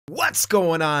What's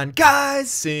going on, guys?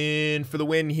 Cyn for the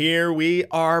win here. We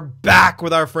are back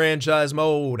with our franchise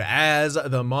mode as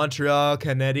the Montreal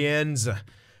Canadiens.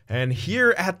 And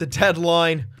here at the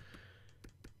deadline,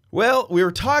 well, we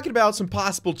were talking about some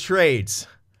possible trades.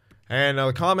 And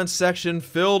the comments section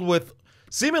filled with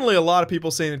seemingly a lot of people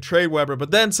saying to trade Weber,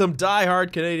 but then some diehard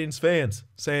Canadiens fans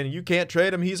saying you can't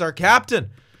trade him, he's our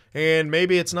captain. And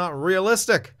maybe it's not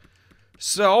realistic.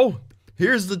 So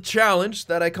here's the challenge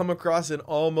that I come across in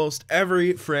almost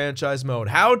every franchise mode.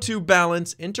 How to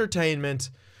balance entertainment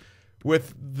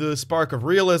with the spark of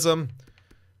realism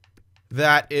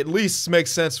that at least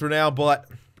makes sense for now, but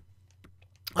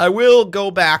I will go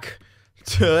back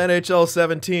to NHL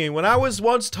 17 when I was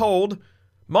once told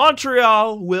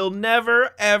Montreal will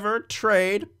never ever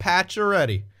trade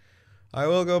Pacioretty. I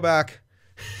will go back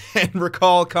and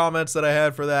recall comments that I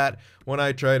had for that when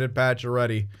I traded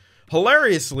Pacioretty.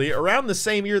 Hilariously, around the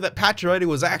same year that Pacioretty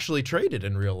was actually traded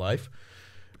in real life,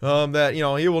 that, you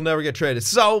know, he will never get traded.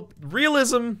 So,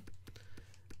 realism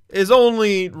is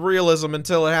only realism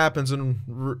until it happens in,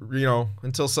 you know,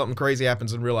 until something crazy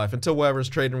happens in real life, until Weber's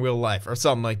traded in real life, or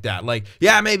something like that. Like,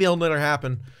 yeah, maybe it'll never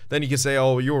happen. Then you can say,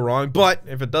 oh, you were wrong. But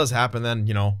if it does happen, then,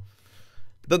 you know,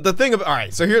 the thing of, all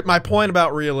right, so here, my point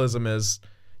about realism is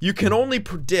you can only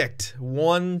predict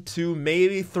 1, 2,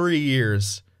 maybe 3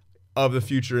 years of the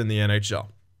future in the NHL.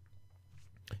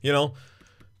 You know,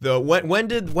 when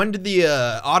did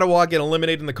the Ottawa get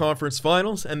eliminated in the conference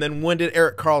finals, and then when did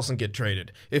Erik Karlsson get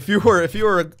traded? If you were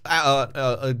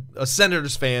a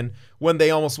Senators fan when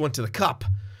they almost went to the Cup,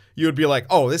 you would be like,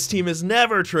 oh, this team is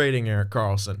never trading Erik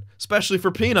Karlsson, especially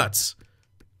for peanuts.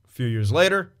 A few years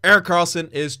later, Erik Karlsson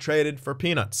is traded for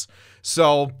peanuts.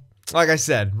 So, like I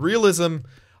said, realism.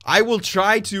 I will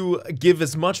try to give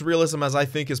as much realism as I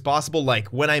think is possible. Like,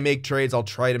 when I make trades, I'll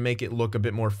try to make it look a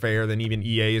bit more fair than even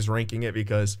EA is ranking it,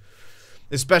 because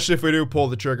especially if we do pull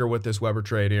the trigger with this Weber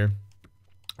trade here,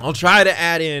 I'll try to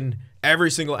add in every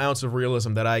single ounce of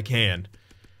realism that I can.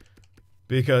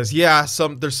 Because, yeah,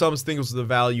 there's some things with the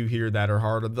value here that are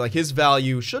harder. Like, his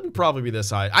value shouldn't probably be this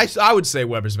high. I would say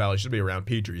Weber's value should be around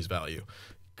Petrie's value.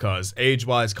 Because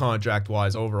age-wise,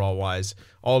 contract-wise, overall-wise,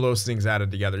 all those things added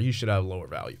together, he should have a lower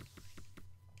value.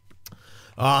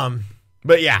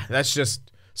 But yeah, that's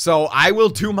just... So I will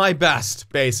do my best,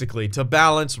 basically, to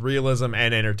balance realism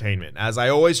and entertainment, as I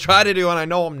always try to do, and I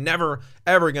know I'm never,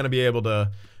 ever going to be able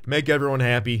to make everyone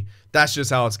happy. That's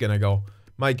just how it's going to go.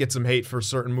 Might get some hate for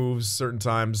certain moves, certain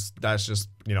times. That's just,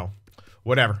 you know,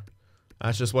 whatever.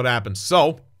 That's just what happens.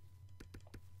 So,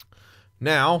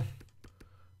 now,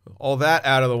 all that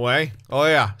out of the way. Oh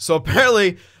yeah, so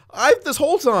apparently, this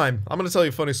whole time, I'm gonna tell you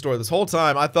a funny story. This whole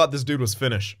time, I thought this dude was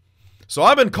Finnish. So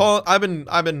I've been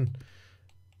I've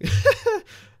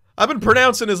been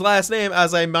pronouncing his last name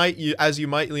as you might,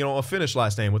 you know, a Finnish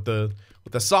last name with the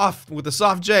soft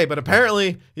J. But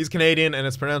apparently, he's Canadian and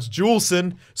it's pronounced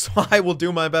Juleson. So I will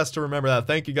do my best to remember that.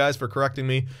 Thank you guys for correcting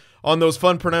me on those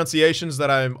fun pronunciations that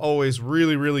I'm always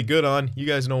really, really good on. You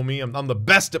guys know me. I'm the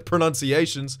best at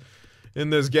pronunciations in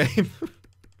this game.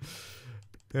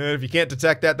 And if you can't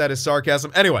detect that, that is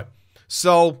sarcasm. Anyway,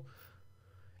 so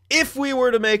if we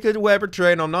were to make a Weber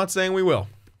trade, and I'm not saying we will,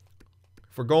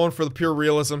 if we're going for the pure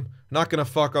realism, not gonna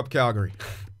fuck up Calgary.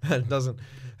 that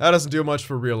doesn't do much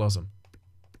for realism.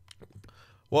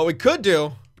 What we could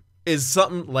do is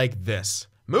something like this.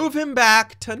 Move him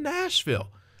back to Nashville.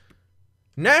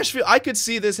 Nashville, I could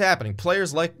see this happening.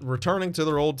 Players like returning to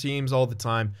their old teams all the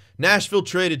time. Nashville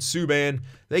traded Subban.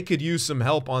 They could use some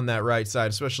help on that right side,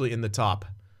 especially in the top.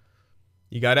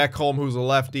 You got Ekholm, who's a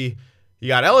lefty. You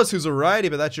got Ellis, who's a righty,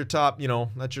 but that's your top, you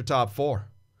know, that's your top four.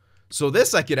 So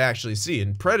this I could actually see.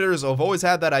 And Predators have always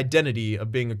had that identity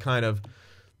of being a kind of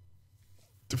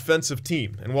defensive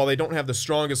team. And while they don't have the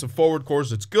strongest of forward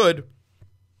cores, it's good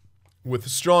with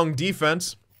strong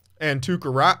defense and Pekka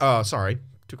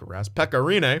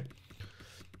Rinne.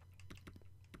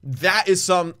 That is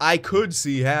something I could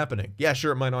see happening. Yeah,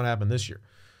 sure, it might not happen this year.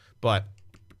 But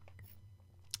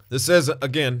this is,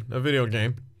 again, a video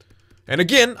game. And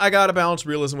again, I gotta balance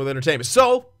realism with entertainment.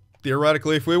 So,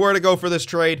 theoretically, if we were to go for this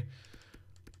trade,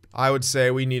 I would say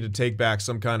we need to take back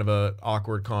some kind of a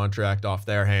awkward contract off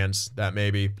their hands. That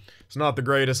maybe it's not the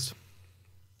greatest.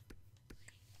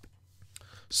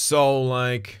 So,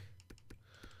 like,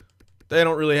 they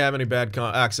don't really have any bad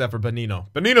except for Bonino.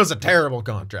 Bonino's a terrible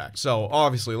contract. So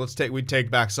obviously, we'd take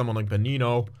back someone like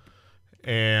Bonino,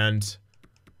 and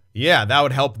yeah, that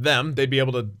would help them. That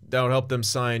would help them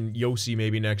sign Yossi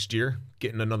maybe next year,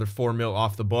 getting another $4 million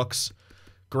off the books.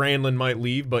 Granlund might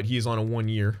leave, but he's on a 1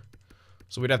 year,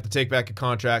 so we'd have to take back a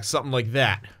contract, something like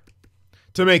that,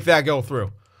 to make that go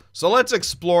through. So let's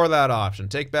explore that option.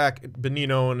 Take back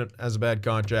Benino as a bad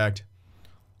contract.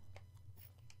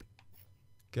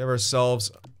 Give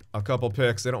ourselves a couple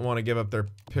picks. They don't want to give up their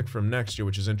pick from next year,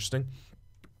 which is interesting.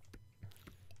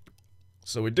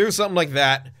 So we do something like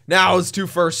that. Now, is 2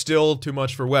 firsts still too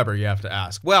much for Weber, you have to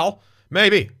ask. Well,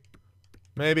 maybe.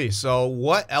 Maybe. So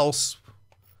what else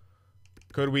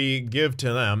could we give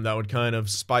to them that would kind of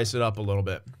spice it up a little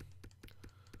bit?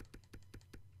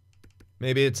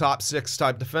 Maybe a top 6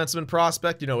 type defenseman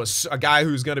prospect. You know, a guy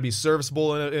who's going to be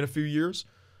serviceable in a few years.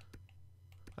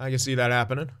 I can see that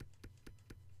happening.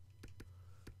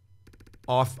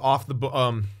 Off the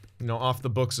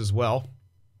books as well.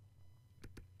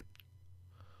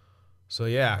 So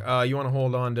yeah, you want to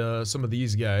hold on to some of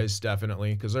these guys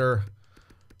definitely because they're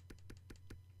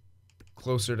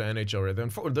closer to NHL right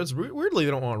then. That's weirdly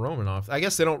they don't want Romanov. I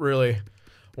guess they don't really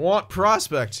want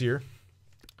prospects here.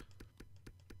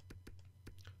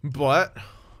 But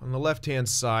on the left-hand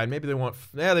side, maybe they want.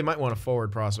 Yeah, they might want a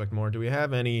forward prospect more. Do we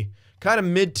have any kind of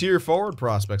mid-tier forward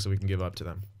prospects that we can give up to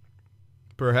them?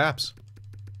 Perhaps.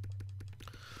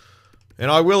 And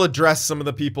I will address some of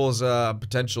the people's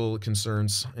potential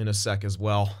concerns in a sec as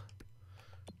well.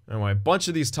 Anyway, a bunch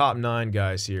of these top 9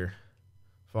 guys here.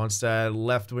 Fonstad,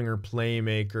 left winger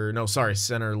playmaker. No, sorry,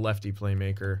 center lefty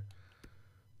playmaker.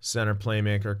 Center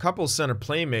playmaker. A couple center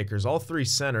playmakers. All 3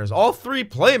 centers. All 3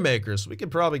 playmakers. We could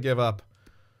probably give up.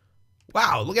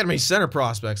 Wow, look at how many center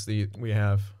prospects we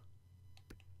have.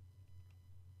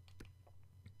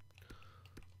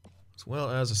 As well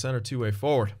as a center 2-way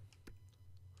forward.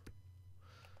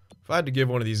 If I had to give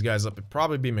one of these guys up, it'd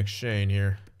probably be McShane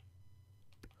here.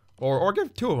 Or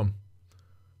give 2 of them.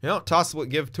 You know, toss it,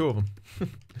 give 2 of them.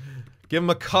 Give them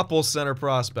a couple center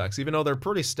prospects, even though they're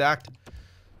pretty stacked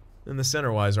in the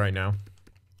center-wise right now.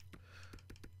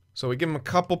 So we give them a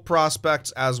couple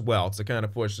prospects as well to kind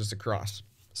of push this across.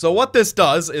 So what this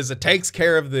does is it takes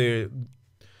care of the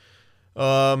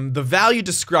value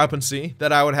discrepancy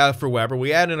that I would have for Weber.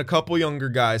 We add in a couple younger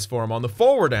guys for him on the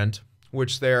forward end,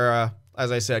 which they're,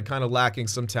 as I said, kind of lacking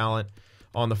some talent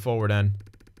on the forward end.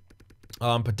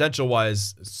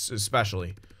 Potential-wise,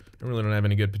 especially. They really don't have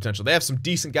any good potential. They have some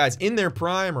decent guys in their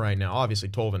prime right now. Obviously,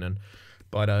 Tolvanen.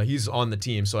 But he's on the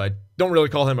team, so I don't really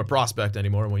call him a prospect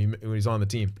anymore when he's on the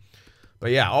team.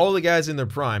 But yeah, all the guys in their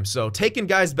prime. So taking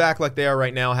guys back like they are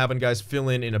right now, having guys fill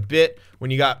in a bit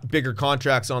when you got bigger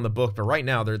contracts on the book. But right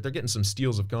now, they're getting some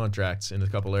steals of contracts in a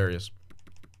couple areas.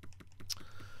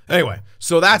 Anyway,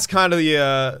 so that's kind of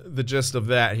the gist of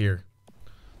that here.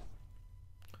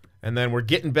 And then we're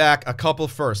getting back a couple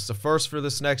firsts. The first for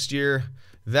this next year,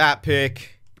 that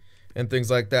pick, and things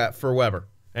like that for Weber.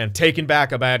 And taking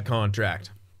back a bad contract.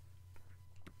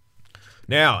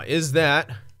 Now, is that...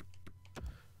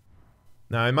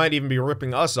 Now, it might even be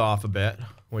ripping us off a bit,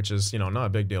 which is, you know, not a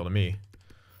big deal to me.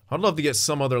 I'd love to get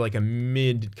some other, like, a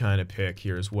mid kind of pick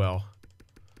here as well.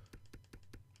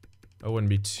 That wouldn't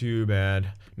be too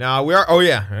bad. Now, we are... Oh,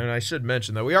 yeah, and I should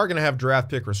mention that we are going to have draft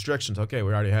pick restrictions. Okay,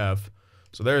 we already have.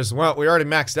 So there's... Well, we already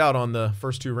maxed out on the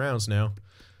first 2 rounds now.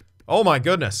 Oh, my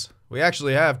goodness. We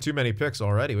actually have too many picks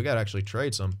already. We got to actually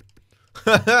trade some.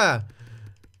 Yeah,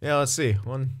 let's see.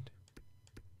 One...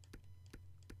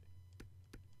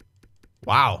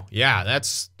 Wow, yeah,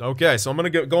 that's... Okay, so I'm going to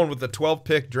get going with the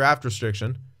 12-pick draft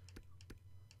restriction.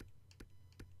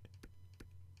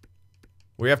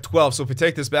 We have 12, so if we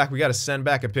take this back, we got to send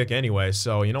back a pick anyway.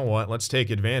 So, you know what? Let's take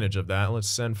advantage of that. Let's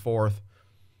send forth.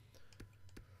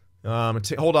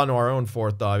 Hold on to our own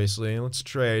fourth, obviously. Let's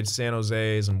trade San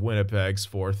Jose's and Winnipeg's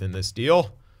fourth in this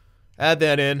deal. Add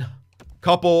that in.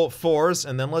 Couple 4s,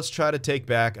 and then let's try to take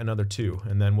back another 2.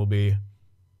 And then we'll be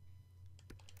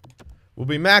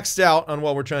maxed out on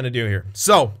what we're trying to do here.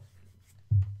 So,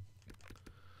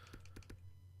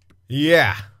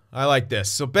 yeah, I like this.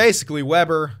 So basically,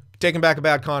 Weber taking back a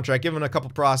bad contract, giving a couple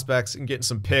prospects and getting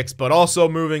some picks, but also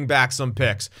moving back some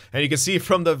picks. And you can see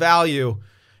from the value,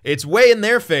 it's way in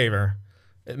their favor,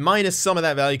 minus some of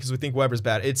that value because we think Weber's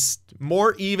bad. It's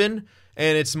more even,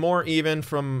 and it's more even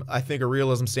from, I think, a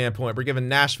realism standpoint. We're giving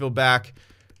Nashville back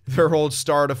their old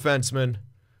star defenseman.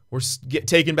 We're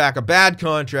taking back a bad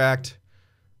contract.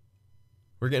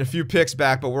 We're getting a few picks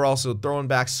back, but we're also throwing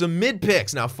back some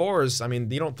mid-picks. Now, 4s, I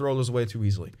mean, you don't throw those away too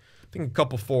easily. I think a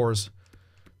couple 4s.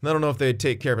 I don't know if they'd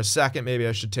take care of a second. Maybe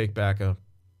I should take back a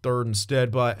 3rd instead,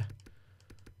 but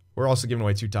we're also giving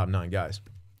away 2 top 9 guys.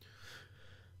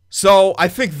 So, I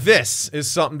think this is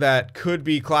something that could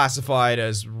be classified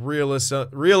as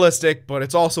realistic, but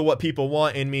it's also what people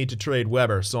want in me to trade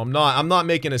Weber. So, I'm not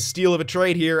making a steal of a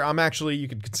trade here. I'm actually, you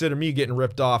could consider me getting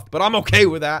ripped off, but I'm okay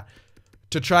with that.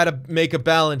 To try to make a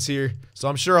balance here. So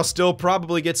I'm sure I'll still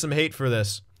probably get some hate for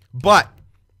this. But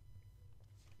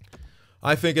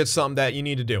I think it's something that you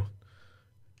need to do.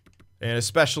 And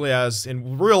especially as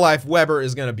in real life, Weber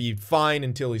is going to be fine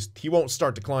until he won't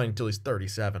start declining until he's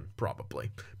 37,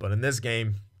 probably. But in this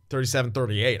game, 37,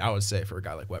 38, I would say, for a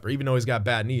guy like Weber. Even though he's got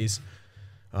bad knees,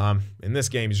 in this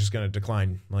game, he's just going to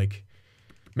decline, like,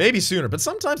 maybe sooner. But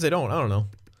sometimes they don't. I don't know.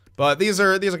 But these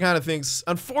are kind of things.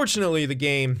 Unfortunately, the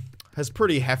game has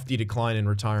pretty hefty decline in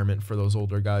retirement for those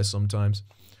older guys sometimes.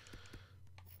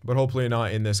 But hopefully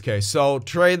not in this case. So,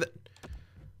 trade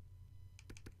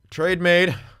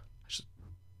made.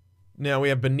 Now we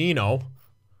have Bonino,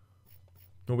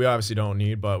 who we obviously don't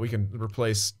need, but we can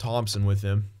replace Thompson with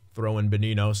him. Throw in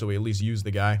Bonino so we at least use the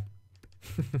guy.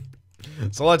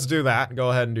 So let's do that.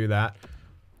 Go ahead and do that.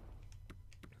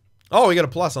 Oh, we got a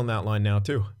plus on that line now,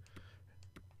 too.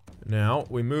 Now,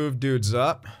 we move dudes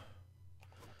up.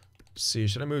 Let's see,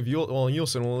 should I move Yul? Well,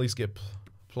 Yulson will at least get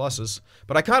pluses.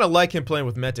 But I kind of like him playing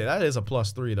with Mete. That is a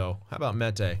 +3, though. How about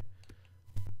Mete?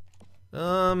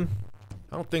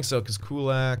 I don't think so, because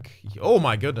Kulak... Oh,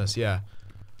 my goodness, yeah.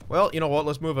 Well, you know what?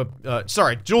 Let's move up...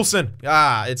 sorry, Julson!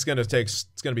 Ah, it's gonna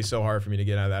be so hard for me to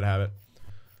get out of that habit.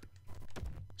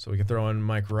 So we can throw in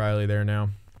Mike Riley there now.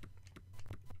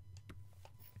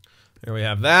 There we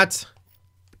have that.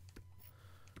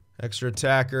 Extra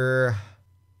attacker.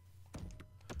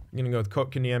 I'm gonna go with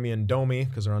Kotkaniemi and Domi,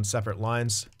 because they're on separate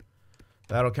lines.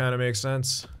 That'll kind of make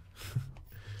sense.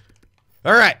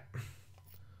 Alright.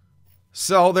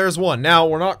 So, there's one. Now,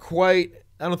 we're not quite...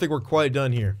 I don't think we're quite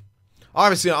done here.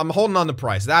 Obviously, I'm holding on to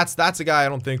Price. That's a guy I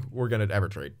don't think we're going to ever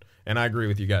trade. And I agree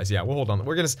with you guys. Yeah, we'll hold on.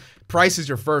 We're going to... Price is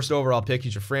your first overall pick.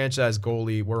 He's your franchise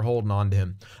goalie. We're holding on to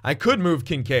him. I could move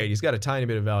Kincaid. He's got a tiny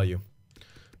bit of value.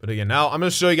 But again, now I'm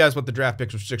going to show you guys what the draft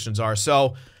pick restrictions are.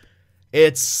 So,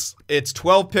 it's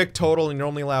 12 pick total, and you're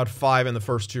only allowed 5 in the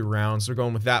first 2 rounds. We're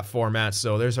going with that format.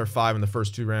 So, there's our 5 in the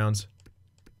first 2 rounds.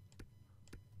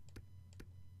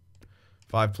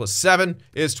 5 plus 7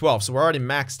 is 12. So we're already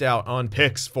maxed out on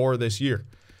picks for this year.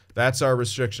 That's our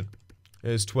restriction,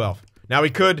 is 12. Now we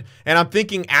could, and I'm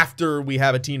thinking after we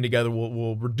have a team together,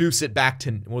 we'll reduce it down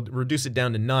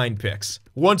to 9 picks.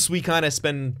 Once we kind of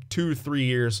spend 2-3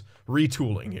 years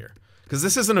retooling here. Because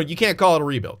this isn't you can't call it a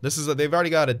rebuild. They've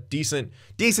already got a decent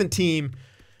team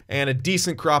and a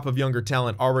decent crop of younger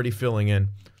talent already filling in.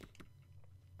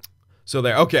 So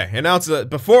there, okay, and now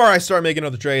before I start making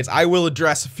other trades, I will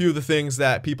address a few of the things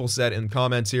that people said in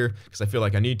comments here, because I feel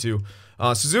like I need to.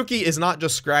 Suzuki is not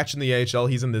just scratching the AHL,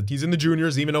 he's in the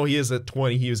juniors. Even though he is at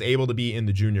 20, he was able to be in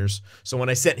the juniors. So when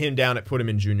I sent him down, it put him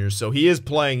in juniors. So he is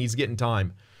playing, he's getting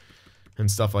time,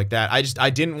 and stuff like that. I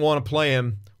didn't want to play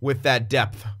him with that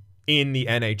depth in the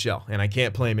NHL, and I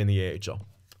can't play him in the AHL.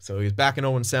 So he's back in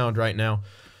Owen Sound right now.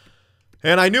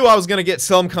 And I knew I was going to get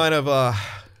some kind of...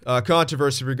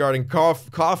 controversy regarding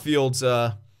Caulfield's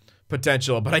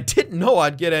potential, but I didn't know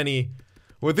I'd get any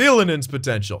with Ilinen's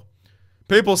potential.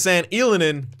 People saying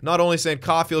Ylinen, not only saying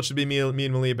Caulfield should be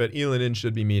medium elite, but Ylinen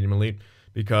should be medium elite,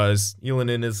 because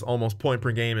Ylinen is almost point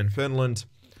per game in Finland.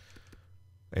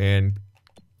 And,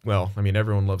 well, I mean,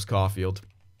 everyone loves Caulfield.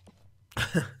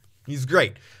 He's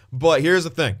great. But here's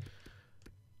the thing.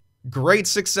 Great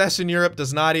success in Europe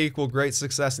does not equal great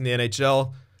success in the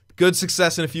NHL. Good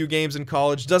success in a few games in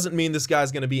college doesn't mean this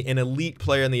guy's going to be an elite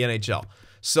player in the NHL.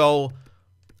 So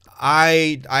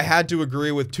I had to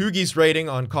agree with Tugi's rating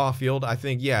on Caulfield. I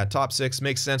think, yeah, top 6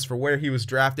 makes sense for where he was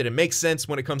drafted. It makes sense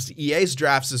when it comes to EA's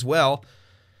drafts as well,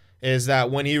 is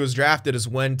that when he was drafted is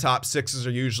when top 6s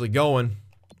are usually going.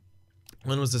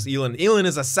 When was this Ylin? Ylin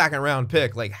is a 2nd round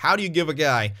pick. Like, how do you give a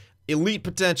guy elite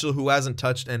potential who hasn't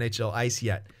touched NHL ice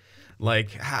yet?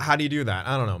 Like, how do you do that?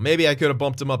 I don't know. Maybe I could have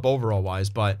bumped him up overall-wise,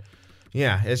 but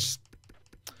yeah,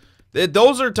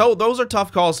 those are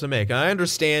tough calls to make. I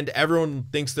understand everyone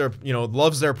thinks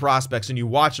loves their prospects, and you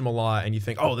watch them a lot, and you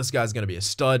think, oh, this guy's gonna be a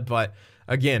stud. But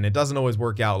again, it doesn't always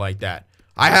work out like that.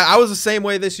 I was the same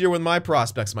way this year with my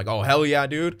prospects. I'm like, oh hell yeah,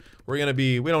 dude, we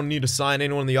don't need to sign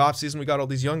anyone in the offseason. We got all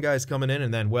these young guys coming in,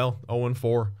 and then, well,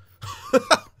 0-4.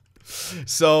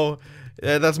 So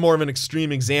that's more of an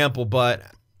extreme example, but.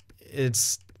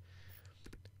 If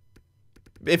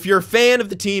you're a fan of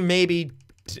the team, maybe,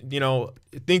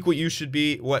 think what you should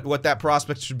be, what that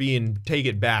prospect should be, and take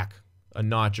it back a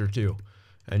notch or 2,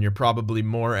 and you're probably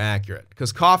more accurate.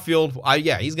 Because Caulfield,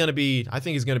 yeah, I think he's going to be a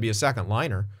 2nd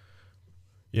liner,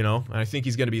 and I think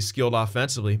he's going to be skilled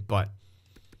offensively, but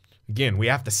again, we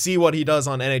have to see what he does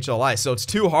on NHL ice, so it's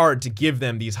too hard to give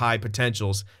them these high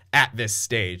potentials at this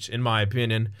stage, in my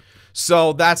opinion.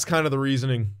 So that's kind of the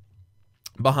reasoning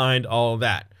behind all of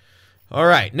that. All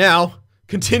right, now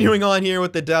continuing on here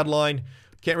with the deadline.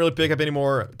 Can't really pick up any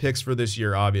more picks for this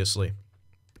year, obviously.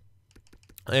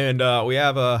 And we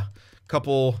have a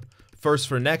couple firsts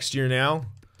for next year now.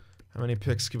 How many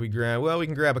picks can we grab? Well, we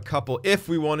can grab a couple if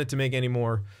we wanted to make any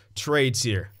more trades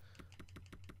here.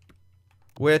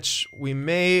 Which we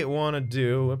may want to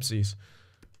do. Whoopsies.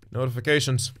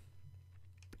 Notifications.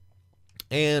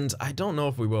 And I don't know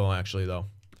if we will, actually, though.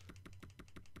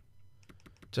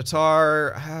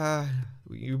 Tatar,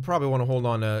 you probably want to hold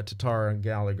on to Tatar and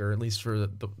Gallagher, at least for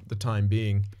the time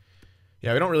being.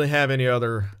 Yeah, we don't really have any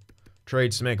other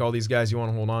trades to make. All these guys you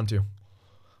want to hold on to.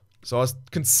 So I was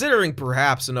considering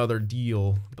perhaps another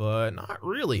deal, but not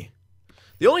really.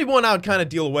 The only one I would kind of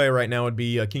deal away right now would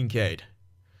be Kincaid.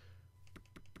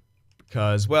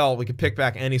 Because, well, we could pick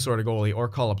back any sort of goalie or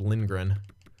call up Lindgren.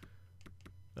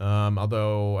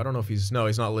 Although, I don't know if he's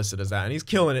not listed as that. And he's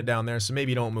killing it down there, so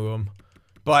maybe don't move him.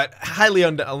 But highly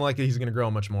unlikely he's going to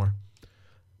grow much more.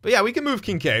 But yeah, we can move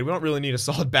Kincaid. We don't really need a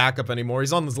solid backup anymore.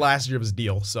 He's on this last year of his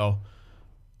deal, so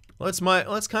let's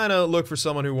kind of look for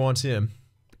someone who wants him.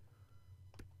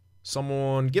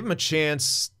 Someone, give him a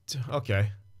chance.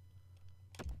 Okay.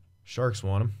 Sharks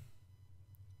want him.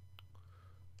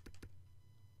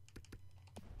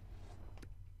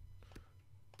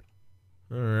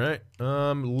 Alright.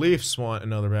 Leafs want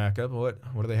another backup. What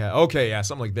do they have? Okay, yeah,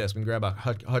 something like this. We can grab a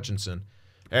Hutchinson.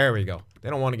 There we go. They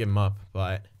don't want to give him up,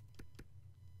 but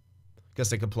guess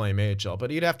they could play him AHL.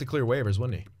 But he'd have to clear waivers,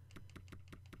 wouldn't he?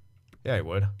 Yeah, he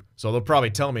would. So they'll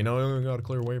probably tell me, no, we gotta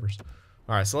clear waivers.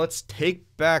 Alright, so let's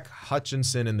take back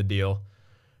Hutchinson in the deal.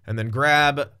 And then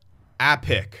grab a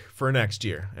pick for next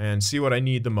year. And see what I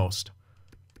need the most.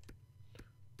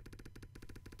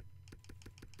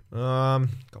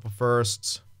 Couple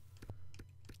firsts.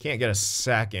 Can't get a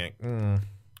second.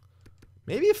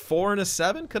 Maybe a 4 and a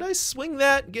 7? Could I swing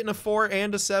that? Getting a 4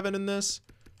 and a 7 in this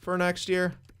for next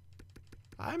year?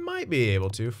 I might be able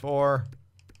to. 4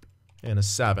 and a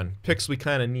 7. Picks we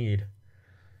kind of need.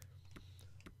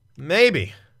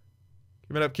 Maybe.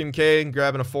 Giving up Kincaid and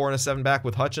grabbing a 4 and a 7 back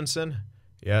with Hutchinson.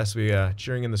 Yes, we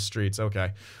cheering in the streets.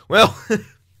 Okay. Well,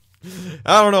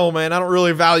 I don't know, man. I don't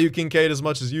really value Kincaid as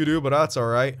much as you do, but that's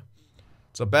alright.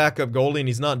 It's a backup goalie and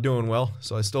he's not doing well,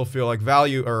 so I still feel like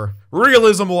value, or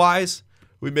realism-wise,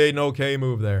 we made an okay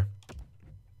move there.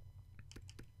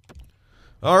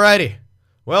 Alrighty.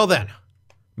 Well then,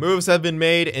 moves have been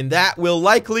made, and that will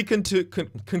likely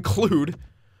conclude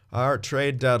our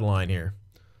trade deadline here.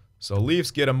 So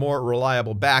Leafs get a more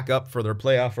reliable backup for their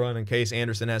playoff run in case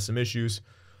Anderson has some issues.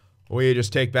 We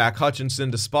just take back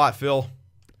Hutchinson to spot fill.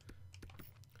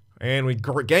 And we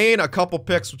gain a couple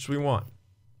picks, which we want.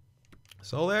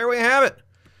 So there we have it.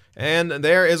 And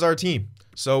there is our team.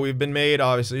 So we've been made,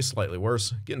 obviously, slightly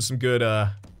worse. Getting some good,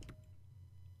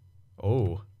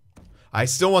 oh. I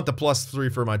still want the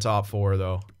 +3 for my top 4,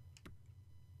 though.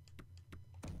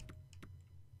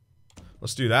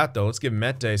 Let's do that, though. Let's give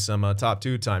Mete some top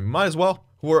 2 time. Might as well.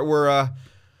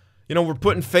 You know, we're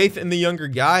putting faith in the younger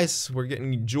guys. We're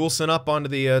getting Juleson up onto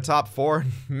the top 4.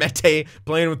 Mete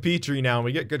playing with Petrie now. And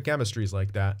we get good chemistries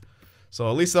like that. So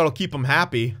at least that'll keep them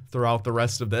happy throughout the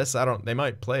rest of this. They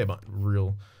might play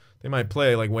they might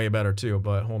play like way better too,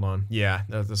 but hold on. Yeah,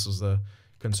 this was the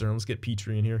concern. Let's get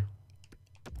Petrie in here.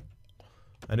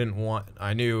 I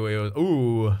knew it was,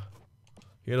 ooh.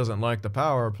 He doesn't like the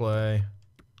power play.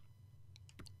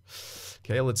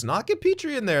 Okay, let's not get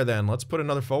Petrie in there then. Let's put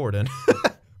another forward in.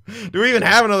 Do we even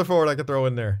have another forward I could throw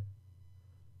in there?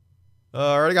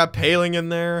 Already got Paling in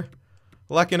there.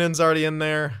 Lekkonen's already in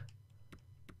there.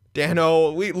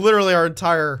 Dano, we literally our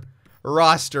entire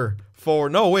roster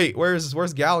forward. No, wait, where's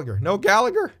Gallagher? No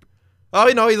Gallagher? Oh,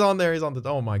 no, he's on there. He's on the.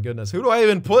 Oh my goodness, who do I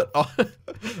even put on?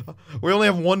 We only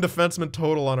have 1 defenseman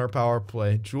total on our power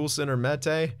play. Juleson or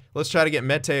Mete? Let's try to get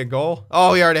Mete a goal.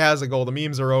 Oh, he already has a goal. The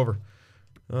memes are over.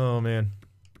 Oh man.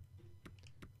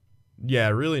 Yeah,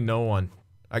 really, no one.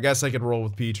 I guess I could roll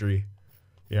with Petrie.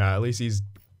 Yeah, at least he's.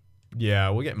 Yeah,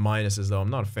 we'll get minuses though. I'm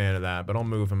not a fan of that, but I'll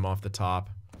move him off the top.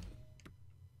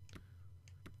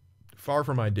 Far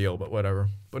from ideal, but whatever.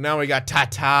 But now we got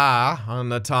Tata on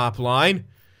the top line.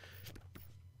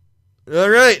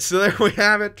 Alright, so there we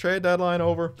have it. Trade deadline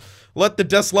over. Let the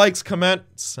dislikes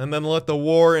commence, and then let the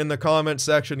war in the comment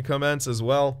section commence as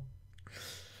well.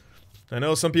 I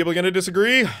know some people are going to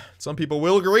disagree. Some people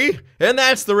will agree. And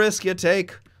that's the risk you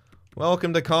take.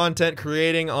 Welcome to content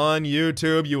creating on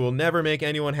YouTube. You will never make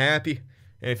anyone happy.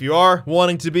 And if you are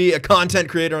wanting to be a content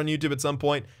creator on YouTube at some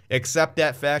point, accept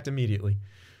that fact immediately.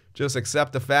 Just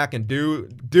accept the fact and do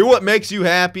what makes you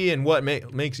happy and what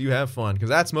makes you have fun, because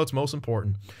that's what's most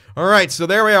important. Alright, so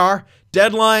there we are.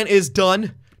 Deadline is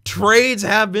done. Trades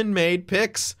have been made.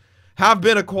 Picks have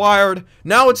been acquired.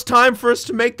 Now it's time for us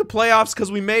to make the playoffs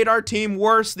because we made our team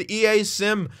worse. The EA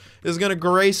Sim is going to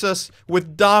grace us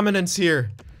with dominance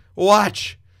here.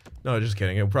 Watch. No, just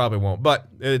kidding. It probably won't, but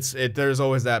there's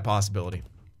always that possibility.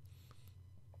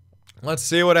 Let's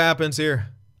see what happens here.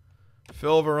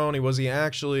 Phil Varone, was he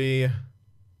actually...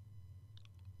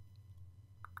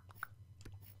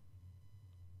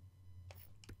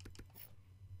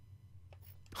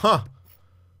 Huh.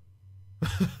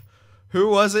 Who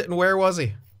was it and where was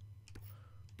he?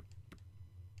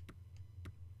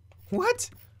 What?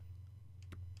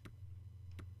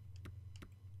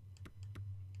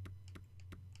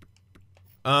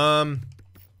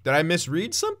 Did I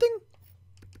misread something?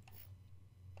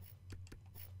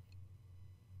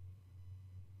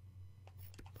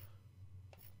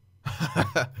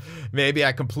 Maybe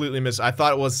I completely missed. I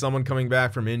thought it was someone coming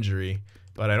back from injury,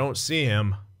 but I don't see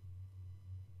him.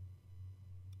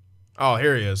 Oh,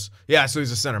 here he is. Yeah, so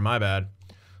he's a center. My bad.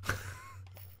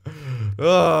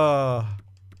 Ugh.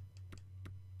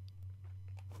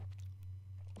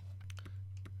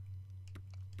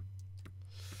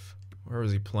 Where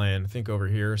was he playing? I think over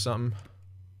here or something.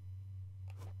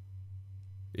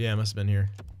 Yeah, must have been here.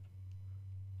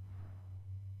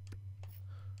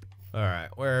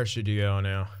 Alright, where should you go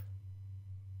now?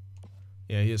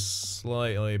 Yeah, he is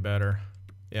slightly better.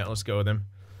 Yeah, let's go with him.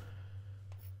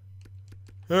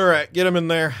 Alright, get him in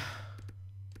there.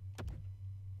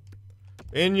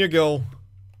 In you go.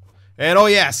 And oh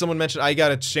yeah, someone mentioned I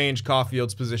gotta change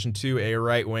Caulfield's position to a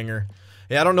right winger.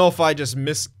 Yeah, I don't know if I just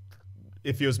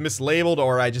if he was mislabeled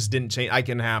or I just didn't change. I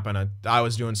can happen. I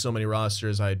was doing so many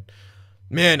rosters.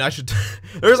 Man, I should.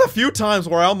 There's a few times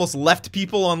where I almost left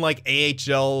people on like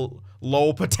AHL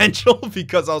low potential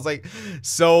because I was like,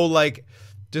 so like,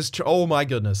 just oh my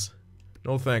goodness,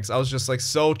 no thanks. I was just like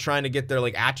so trying to get their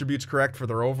like attributes correct for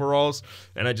their overalls,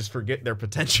 and I just forget their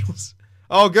potentials.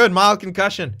 Oh, good, mild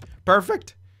concussion,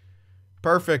 perfect,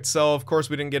 perfect. So of course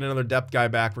we didn't get another depth guy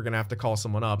back. We're gonna have to call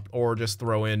someone up or just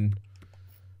throw in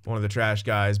one of the trash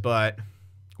guys, but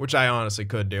which I honestly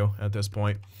could do at this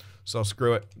point. So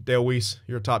screw it. Dale Weiss,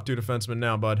 you're a top 2 defenseman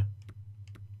now, bud.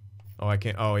 Oh, I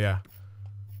can't. Oh, yeah.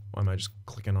 Why am I just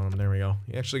clicking on him? There we go.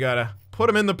 You actually gotta put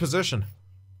him in the position.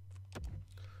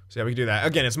 So yeah, we can do that.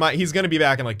 Again, he's gonna be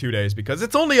back in like 2 days because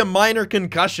it's only a minor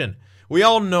concussion. We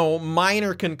all know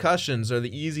minor concussions are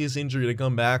the easiest injury to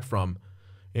come back from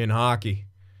in hockey,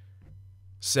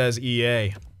 says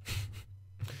EA.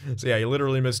 So yeah, you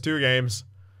literally missed 2 games.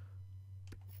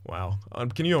 Wow.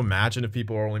 Can you imagine if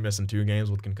people are only missing 2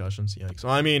 games with concussions? Yikes.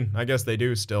 Well, I mean, I guess they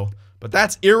do still. But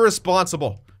that's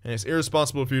irresponsible. And it's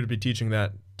irresponsible for you to be teaching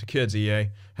that to kids, EA.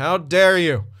 How dare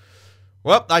you?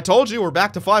 Well, I told you we're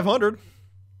back to 500.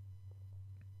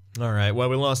 Alright, well,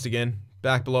 we lost again.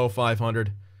 Back below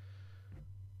 500.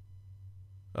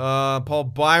 Paul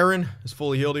Byron is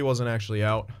fully healed. He wasn't actually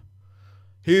out.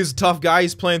 He's a tough guy.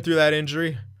 He's playing through that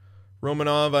injury.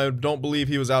 Romanov, I don't believe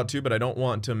he was out too, but I don't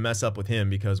want to mess up with him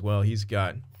because, well, he's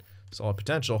got solid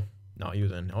potential. No, he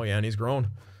was in. Oh, yeah, and he's grown.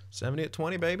 70 at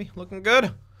 20, baby. Looking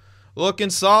good.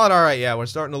 Looking solid. All right, yeah, we're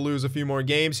starting to lose a few more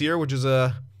games here, which is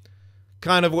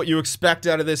kind of what you expect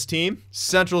out of this team.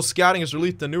 Central Scouting has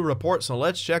released a new report, so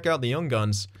let's check out the young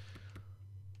guns.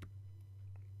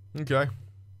 Okay.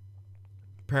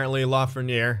 Apparently,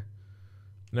 Lafreniere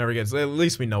never gets. At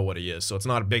least we know what he is, so it's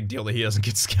not a big deal that he doesn't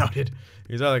get scouted.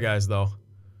 These other guys, though.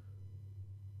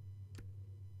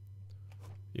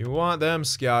 You want them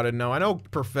scouted. Now, I know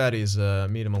Perfetti's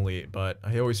medium elite, but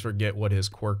I always forget what his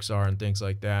quirks are and things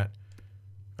like that.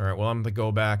 Alright, well, I'm going to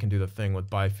go back and do the thing with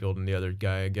Byfield and the other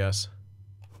guy, I guess.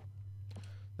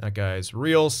 That guy's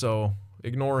real, so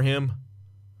ignore him.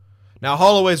 Now,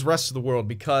 Holloway's rest of the world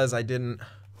because I didn't...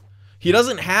 He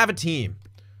doesn't have a team.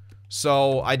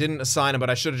 So, I didn't assign him, but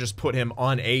I should have just put him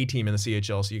on a team in the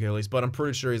CHL so you can at least, but I'm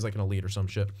pretty sure he's like an elite or some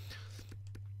shit.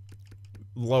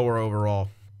 Lower overall.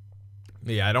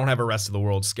 Yeah, I don't have a rest of the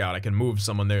world scout. I can move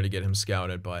someone there to get him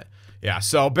scouted, but yeah,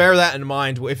 so bear that in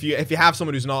mind. If you have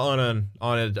someone who's not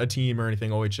on a team or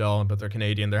anything OHL, but they're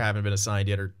Canadian, they haven't been assigned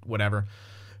yet or whatever,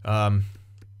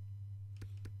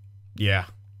 yeah.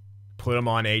 Put them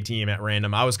on a team at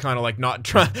random. I was kind of like not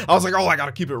trying. I was like, oh, I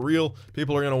gotta keep it real.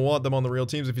 People are gonna want them on the real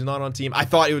teams if he's not on team. I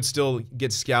thought it would still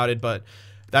get scouted, but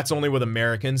that's only with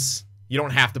Americans. You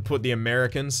don't have to put the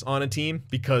Americans on a team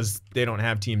because they don't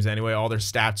have teams anyway. All their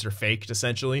stats are faked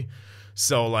essentially.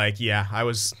 So like, yeah, I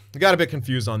got a bit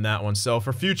confused on that one. So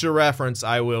for future reference,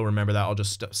 I will remember that. I'll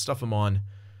just stuff them on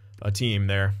a team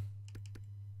there.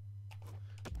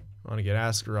 I want to get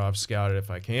Askarov scouted if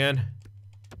I can.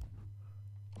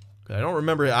 I don't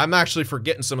remember. I'm actually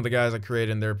forgetting some of the guys I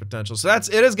created and their potential. So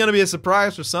it is going to be a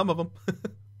surprise for some of them.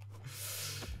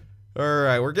 All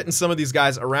right, we're getting some of these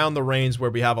guys around the range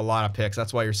where we have a lot of picks.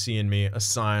 That's why you're seeing me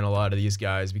assign a lot of these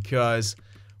guys, because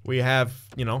we have,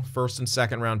 you know, first and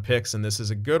second round picks, and this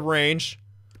is a good range.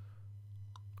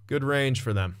 Good range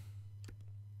for them.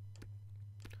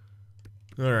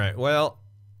 All right, well,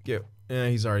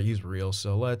 he's real,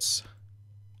 so let's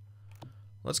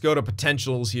go to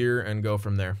potentials here and go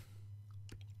from there.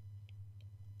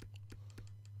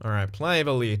 All right, plenty of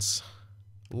elites.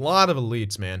 A lot of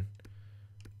elites, man.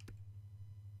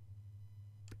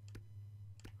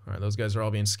 All right, those guys are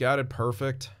all being scouted.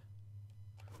 Perfect.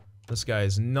 This guy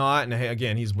is not. And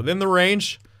again, he's within the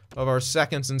range of our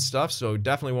seconds and stuff, so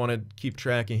definitely want to keep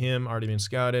track of him. Already been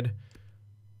scouted.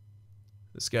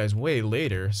 This guy's way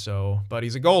later, so... But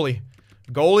he's a goalie.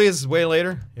 Goalie is way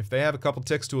later. If they have a couple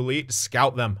ticks to elite,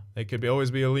 scout them. They could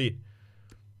always be elite.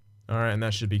 All right, and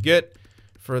that should be good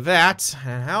for that.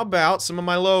 And how about some of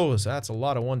my lows? That's a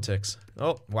lot of 1 ticks.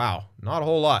 Oh, wow. Not a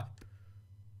whole lot.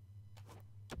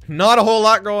 Not a whole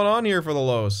lot going on here for the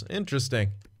lows.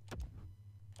 Interesting.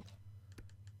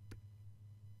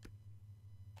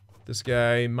 This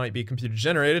guy might be computer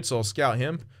generated, so I'll scout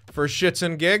him for shits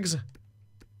and gigs.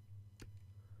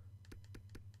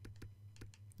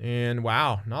 And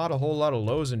wow, not a whole lot of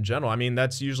lows in general. I mean,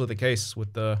 that's usually the case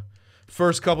with the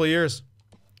first couple of years.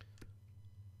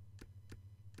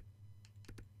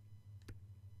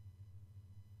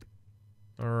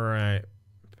 All right,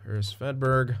 Paris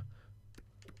Fedberg.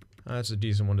 That's a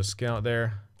decent one to scout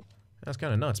there. That's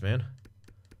kind of nuts, man.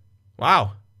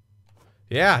 Wow.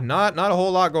 Yeah, not a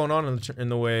whole lot going on in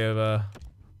the way of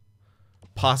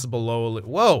possible low.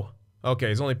 Whoa. Okay,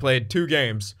 he's only played 2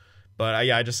 games, but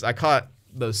yeah, I caught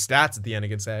those stats at the end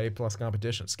against that A+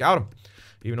 competition. Scout him,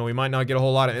 even though we might not get a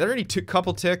whole lot of. There any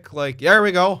couple tick like. Yeah, there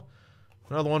we go.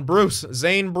 Another one, Bruce,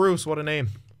 Zane Bruce. What a name.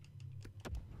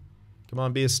 Come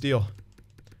on, be a steal.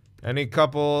 Any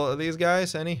couple of these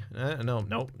guys? Any? No,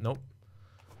 nope.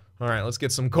 All right, let's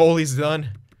get some goalies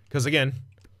done. Because again,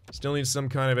 still need some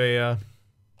kind of a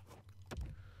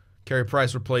Carey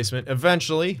Price replacement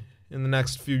eventually in the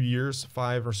next few years,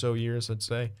 5 or so years, I'd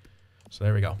say. So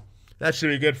there we go. That should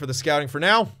be good for the scouting for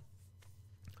now.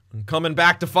 I'm coming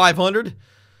back to 500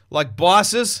 like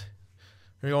bosses.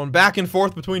 We're going back and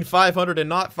forth between 500 and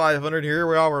not 500. Here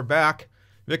we are, we're back.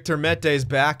 Victor Mete's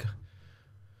back.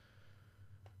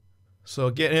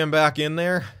 So get him back in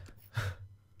there.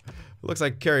 It looks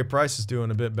like Carey Price is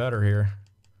doing a bit better here.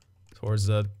 Towards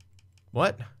the...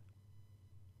 What?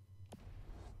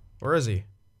 Where is he?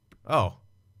 Oh.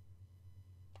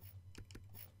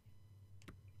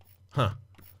 Huh.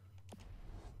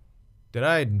 Did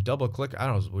I double click? I don't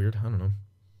know, it was weird. I don't know.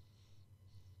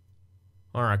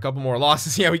 Alright, a couple more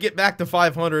losses. Yeah, we get back to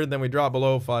 500, then we drop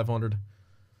below 500.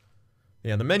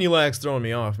 Yeah, the menu lag's throwing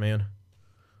me off, man.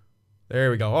 There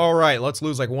we go. Alright, let's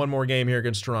lose like 1 more game here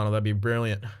against Toronto. That'd be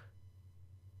brilliant.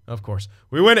 Of course.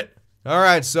 We win it!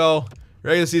 Alright, so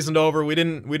regular season's over. We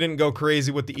didn't go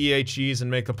crazy with the EA cheese and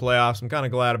make the playoffs. I'm kind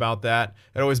of glad about that.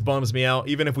 It always bums me out.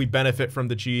 Even if we benefit from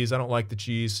the cheese, I don't like the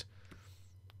cheese.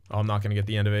 Oh, I'm not going to get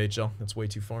the end of AHL. That's way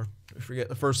too far. I forget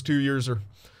the first 2 years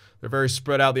they're very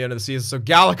spread out the end of the season. So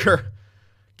Gallagher,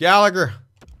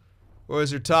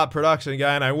 was your top production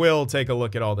guy, and I will take a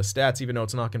look at all the stats, even though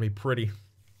it's not going to be pretty.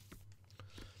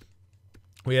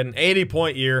 We had an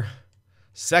 80-point year,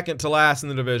 second to last in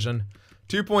the division,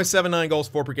 2.79 goals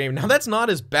for per game. Now that's not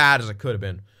as bad as it could have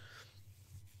been.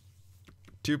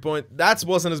 That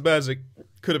wasn't as bad as it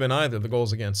could have been either. The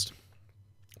goals against.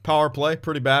 Power play,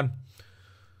 pretty bad.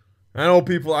 I know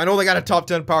they got a top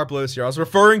 10 power play this year. I was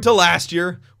referring to last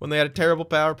year when they had a terrible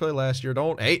power play last year.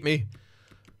 Don't hate me.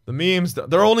 The memes,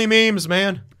 they're only memes,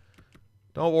 man.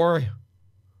 Don't worry.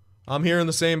 I'm here in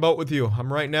the same boat with you.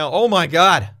 I'm right now. Oh my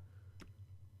god.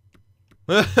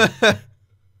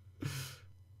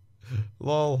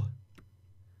 Lol.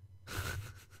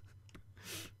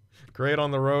 Great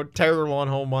on the road. Terrible on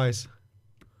home ice.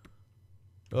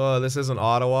 Oh, this isn't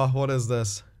Ottawa. What is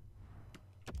this?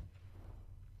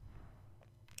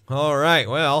 All right,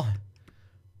 well,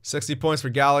 60 points for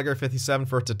Gallagher, 57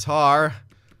 for Tatar.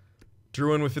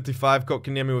 Drouin with 55,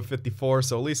 Kotkaniemi with 54,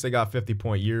 so at least they got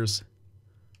 50-point years.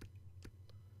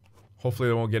 Hopefully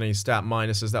they won't get any stat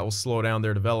minuses. That will slow down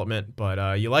their development,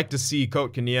 but you like to see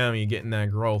Kotkaniemi getting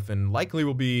that growth, and likely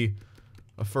will be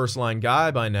a first-line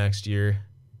guy by next year.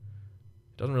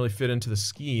 Doesn't really fit into the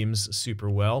schemes super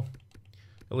well,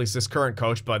 at least this current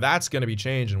coach, but that's going to be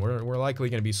changing. We're likely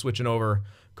going to be switching over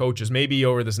coaches maybe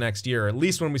over this next year, at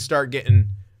least when we start getting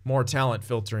more talent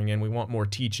filtering in. We want more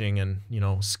teaching and, you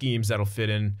know, schemes that'll fit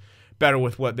in better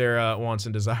with what their wants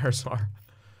and desires are.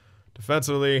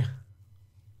 Defensively,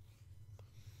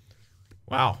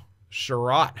 wow,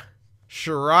 Sherratt,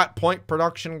 Sherratt point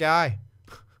production guy.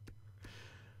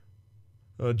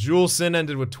 Juleson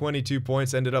ended with 22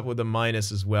 points, ended up with a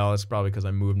minus as well. That's probably because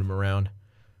I moved him around.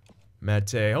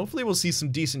 Mete. Hopefully we'll see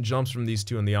some decent jumps from these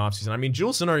two in the offseason. I mean,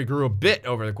 Juleson already grew a bit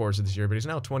over the course of this year, but he's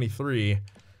now 23.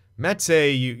 Mete,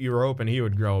 you were hoping he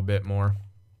would grow a bit more.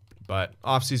 But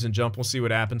offseason jump, we'll see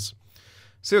what happens.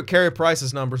 See what Carey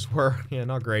Price's numbers were. Yeah,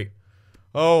 not great.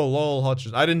 Oh, lol,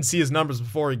 Hutchins. I didn't see his numbers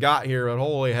before he got here, but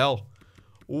holy hell.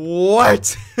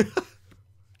 What?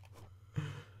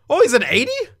 Oh, he's an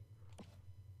 80?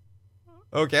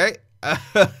 Okay.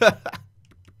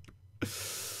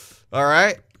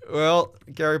 Alright. Well,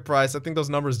 Carey Price, I think those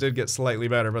numbers did get slightly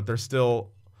better, but they're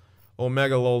still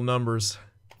omega lol numbers.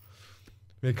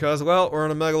 Because, well, we're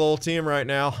on a mega lol team right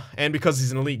now. And because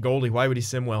he's an elite goalie, why would he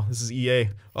sim well? This is EA.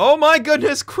 Oh my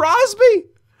goodness, Crosby!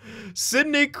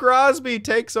 Sidney Crosby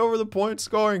takes over the point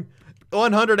scoring.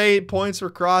 108 points for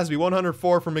Crosby,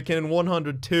 104 for McKinnon,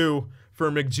 102 for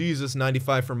McJesus,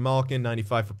 95 for Malkin,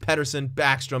 95 for Pettersson,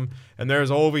 Backstrom, and there's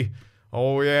Ovi.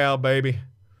 Oh yeah, baby.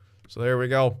 So there we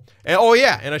go. And oh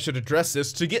yeah, and I should address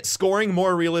this to get scoring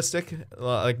more realistic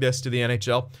like this to the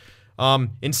NHL.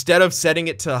 Instead of setting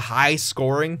it to high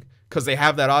scoring, because they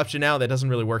have that option now, that doesn't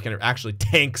really work, and it actually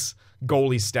tanks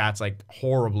goalie stats like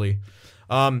horribly.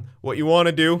 What you want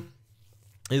to do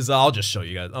is I'll just show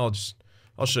you guys.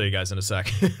 I'll show you guys in a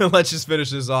sec. Let's just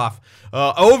finish this off.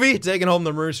 Ovi taking home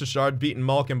the Maurice Richard, beating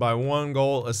Malkin by 1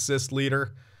 goal, assist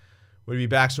leader. Would be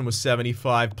Backstrom with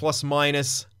 75, plus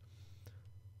minus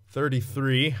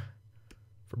 33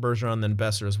 for Bergeron, then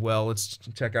Besser as well. Let's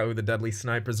check out who the deadly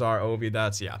snipers are. Ovi,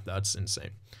 that's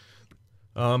insane.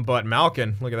 But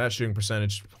Malkin, look at that shooting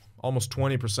percentage, almost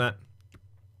 20%.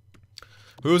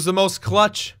 Who's the most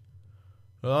clutch?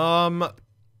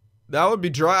 That would be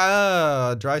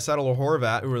Draisaitl or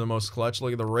Horvat, who are the most clutch.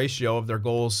 Look at the ratio of their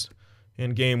goals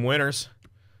in game winners.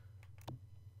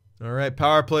 All right,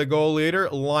 power play goal leader,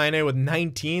 Laine with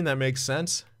 19. That makes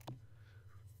sense.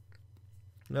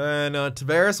 And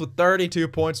Tavares with 32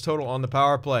 points total on the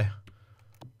power play.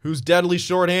 Who's deadly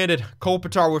shorthanded?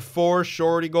 Kopitar with 4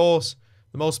 shorty goals.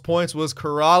 The most points was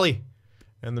Kuraly.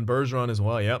 And then Bergeron as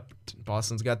well. Yep,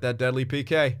 Boston's got that deadly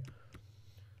PK.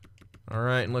 All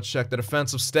right, and let's check the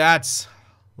defensive stats.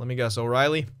 Let me guess,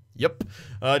 O'Reilly? Yep.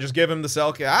 Just give him the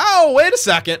Selke. Ow, wait a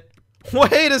second.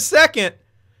 Wait a second.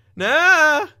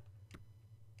 Nah.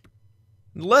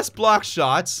 Less block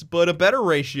shots, but a better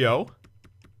ratio.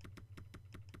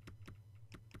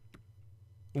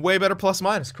 Way better plus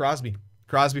minus. Crosby.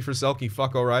 Crosby for Selke.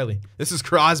 Fuck O'Reilly. This is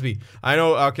Crosby. I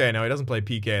know. Okay, no, he doesn't play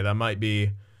PK. That might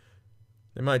be...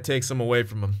 They might take some away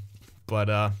from him.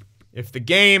 But if the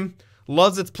game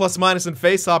loves its plus minus and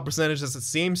face-off percentage as it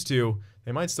seems to,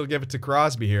 they might still give it to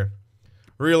Crosby here.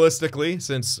 Realistically,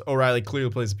 since O'Reilly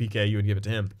clearly plays a PK, you would give it to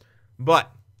him.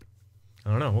 But,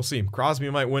 I don't know. We'll see. Crosby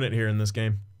might win it here in this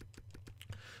game.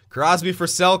 Crosby for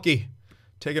Selke.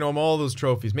 Taking home all those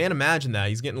trophies. Man, imagine that.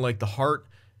 He's getting like the Hart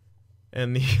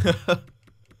and the...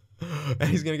 and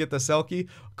he's going to get the Selke.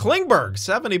 Klingberg,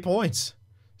 70 points.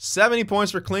 70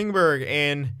 points for Klingberg.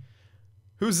 And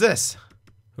who's this?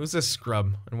 Who's this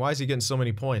scrub? And why is he getting so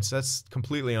many points? That's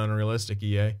completely unrealistic,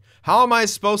 EA. How am I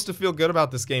supposed to feel good about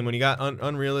this game when you got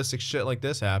unrealistic shit like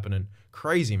this happening?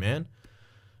 Crazy, man.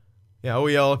 Yeah,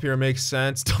 OEL up here makes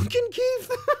sense. Duncan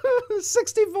Keith!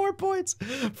 64 points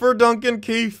for Duncan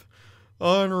Keith.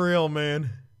 Unreal,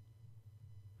 man.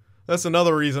 That's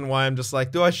another reason why I'm just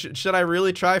like, should I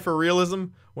really try for realism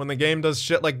when the game does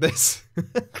shit like this?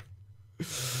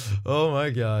 Oh my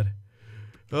god.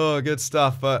 Oh, good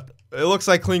stuff. But it looks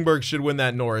like Klingberg should win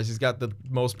that Norris. He's got the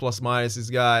most plus minus. He's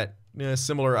got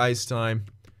similar ice time.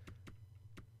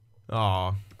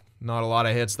 Oh, not a lot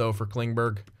of hits though for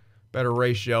Klingberg. Better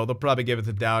ratio. They'll probably give it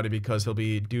to Doughty because he'll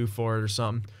be due for it or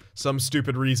something. Some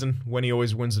stupid reason when he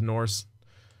always wins the Norris.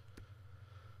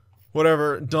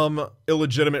 Whatever dumb,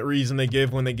 illegitimate reason they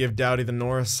give when they give Doughty the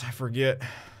Norris. I forget.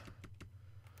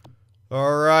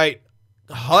 Alright.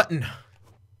 Hutton.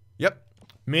 Yep.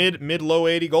 Mid-low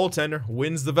 80 goaltender.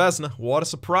 Wins the Vezina. What a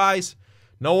surprise.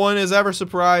 No one is ever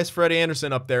surprised. Freddie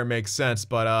Anderson up there makes sense,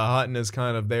 but Hutton is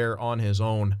kind of there on his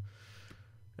own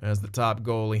as the top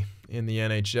goalie in the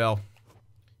NHL.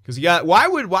 Because you got why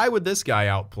would this guy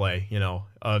outplay, you know,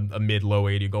 a mid-low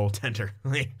 80 goaltender?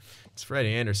 It's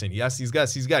Freddie Anderson. Yes, he's got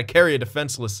to carry a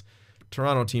defenseless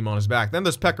Toronto team on his back. Then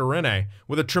there's Pecorine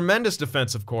with a tremendous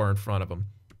defensive core in front of him.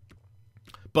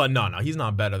 But no, he's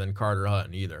not better than Carter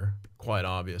Hutton either. Quite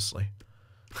obviously.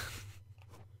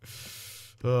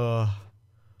 You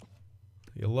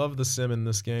love the sim in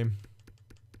this game.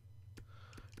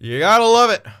 You gotta love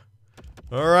it.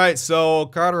 Alright, so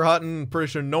Carter Hutton,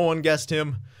 pretty sure no one guessed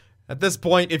him At this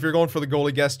point, if you're going for the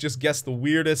goalie guess, just guess the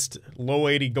weirdest low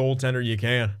 80 goaltender you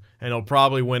can, and he'll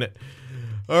probably win it.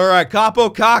 All right, Capo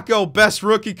Caco, best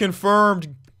rookie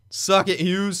confirmed. Suck it,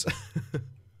 Hughes.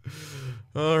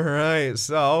 All right,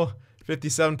 so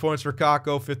 57 points for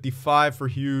Caco, 55 for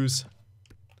Hughes.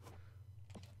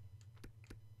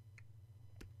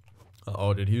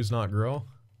 Uh-oh, did Hughes not grow?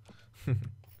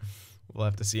 We'll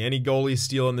have to see. Any goalies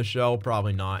stealing the show?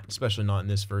 Probably not, especially not in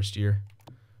this first year.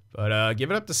 But give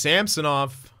it up to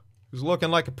Samsonov, who's looking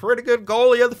like a pretty good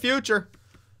goalie of the future.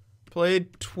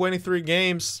 Played 23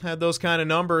 games, had those kind of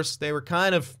numbers. They were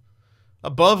kind of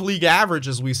above league average,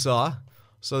 as we saw.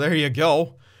 So there you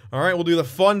go. All right, we'll do the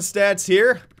fun stats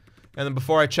here. And then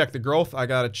before I check the growth, I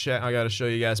gotta show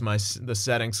you guys the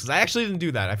settings, because I actually didn't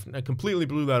do that. I completely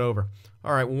blew that over.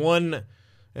 All right, one,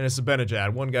 and it's a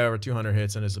Benajad. One guy over 200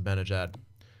 hits, and it's a Benajad.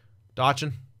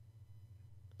 Dotchin.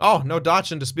 Oh, no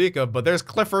Dotchin to speak of, but there's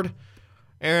Clifford,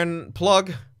 and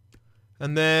Plug,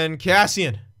 and then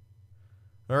Cassian.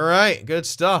 All right, good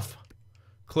stuff.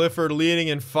 Clifford leading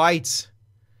in fights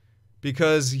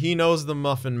because he knows the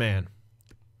Muffin Man.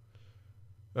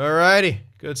 All righty,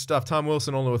 good stuff. Tom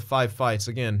Wilson only with 5 fights.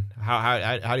 Again,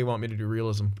 how do you want me to do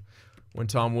realism when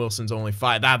Tom Wilson's only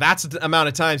 5? That's the amount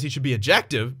of times he should be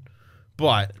ejected,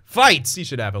 but fights, he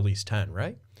should have at least 10,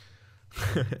 right?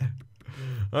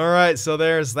 All right, so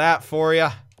there's that for you.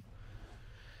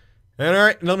 And all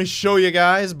right, let me show you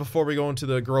guys before we go into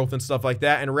the growth and stuff like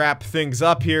that and wrap things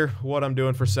up here what I'm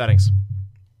doing for settings.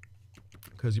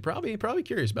 Because you're probably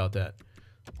curious about that.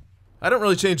 I don't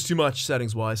really change too much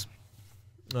settings-wise.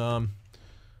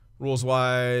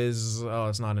 Rules-wise, oh,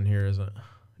 it's not in here, is it?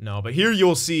 No, but here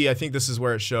you'll see, I think this is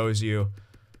where it shows you.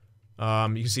 You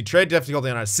can see trade difficulty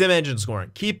on our sim engine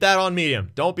scoring. Keep that on medium.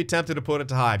 Don't be tempted to put it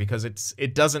to high because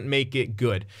it doesn't make it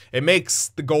good. It makes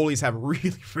the goalies have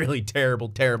really, really terrible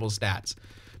stats.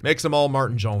 Makes them all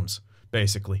Martin Jones,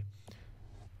 basically.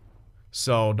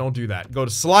 So don't do that. Go to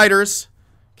sliders,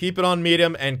 keep it on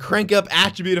medium, and crank up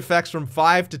attribute effects from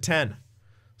 5 to 10.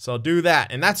 So do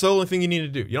that, and that's the only thing you need to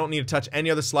do. You don't need to touch any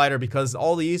other slider because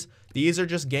all these are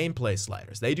just gameplay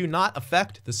sliders. They do not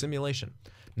affect the simulation.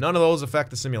 None of those affect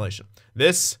the simulation.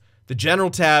 The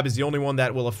general tab is the only one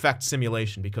that will affect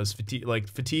simulation because fatigue,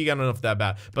 I don't know if that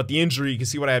bad. But the injury, you can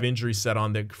see what I have injuries set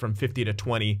on from 50 to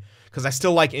 20. Because I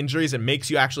still like injuries. It makes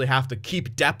you actually have to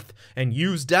keep depth and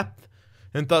use depth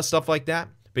and stuff like that.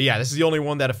 But yeah, this is the only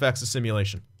one that affects the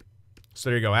simulation. So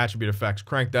there you go, attribute effects.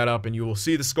 Crank that up and you will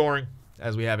see the scoring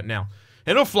as we have it now.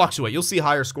 And it'll fluctuate. You'll see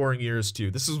higher scoring years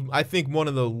too. This is, I think, one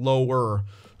of the lower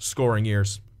scoring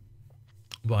years.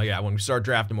 Well, yeah, when we start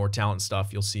drafting more talent stuff,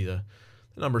 you'll see the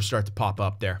numbers start to pop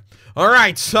up there. All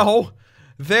right, so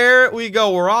there we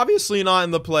go. We're obviously not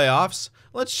in the playoffs.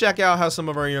 Let's check out how some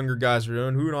of our younger guys are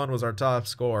doing. Hudon was our top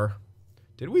scorer.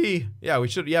 Did we? Yeah, we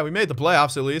should. Yeah, we made the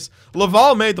playoffs at least.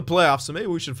 Laval made the playoffs, so maybe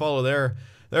we should follow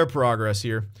their progress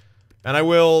here. And I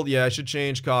will. Yeah, I should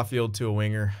change Caulfield to a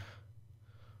winger.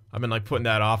 I've been putting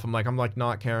that off. I'm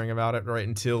not caring about it right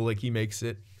until he makes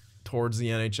it towards the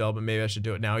NHL, but maybe I should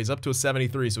do it now. He's up to a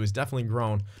 73, so he's definitely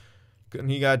grown.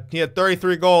 He had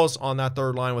 33 goals on that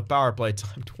third line with power play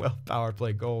time, 12 power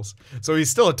play goals. So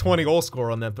he's still a 20 goal scorer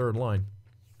on that third line.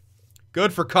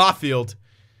 Good for Caulfield.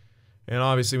 And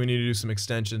obviously we need to do some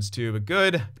extensions too, but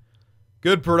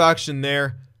good production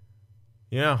there.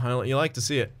 Yeah, you like to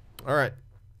see it. All right.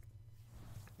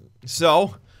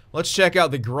 So let's check out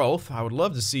the growth. I would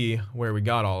love to see where we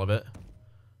got all of it.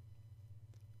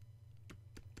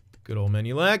 Good old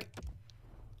menu lag.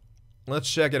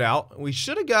 Let's check it out. We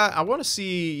should have got, I want to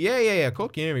see, yeah.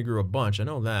 Kotkaniemi grew a bunch. I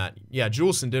know that. Yeah,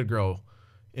 Juleson did grow,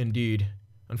 indeed.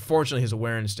 Unfortunately, his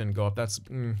awareness didn't go up. That's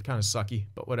kind of sucky,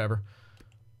 but whatever.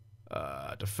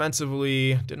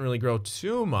 Defensively, didn't really grow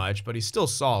too much, but he's still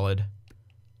solid.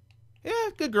 Yeah,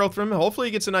 good growth from him. Hopefully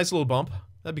he gets a nice little bump.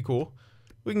 That'd be cool.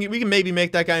 We can maybe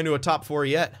make that guy into a top 4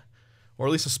 yet. Or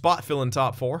at least a spot fill in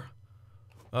top 4.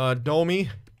 Domi.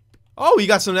 Oh, he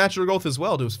got some natural growth as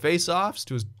well. To his face-offs,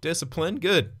 to his discipline.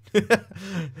 Good.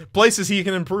 Places he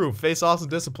can improve. Face-offs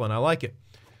and discipline. I like it.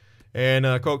 And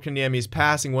Kotkaniemi's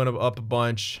passing went up a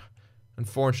bunch.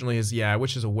 Unfortunately, I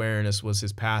wish his awareness was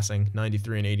his passing.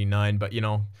 93 and 89. But,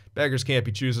 beggars can't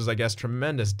be choosers, I guess.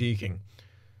 Tremendous deking.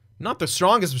 Not the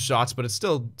strongest of shots, but it's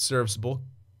still serviceable.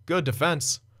 Good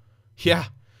defense. Yeah.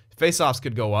 Face-offs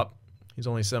could go up. He's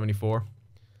only 74.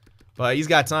 But he's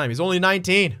got time. He's only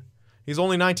 19. He's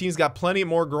only 19. He's got plenty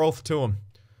more growth to him.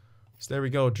 So there we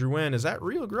go. Drouin, is that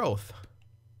real growth?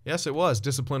 Yes, it was.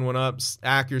 Discipline went up.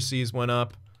 Accuracies went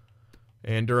up.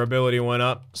 And durability went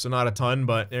up. So not a ton,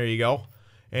 but there you go.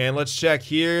 And let's check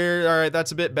here. All right,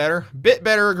 that's a bit better. Bit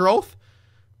better growth.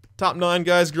 Top 9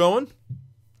 guys growing.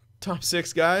 Top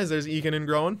 6 guys. There's Ikonen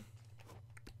growing.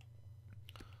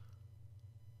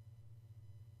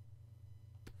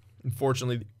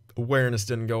 Unfortunately, awareness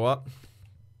didn't go up.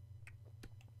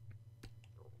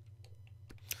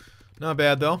 Not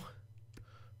bad, though.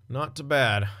 Not too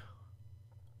bad.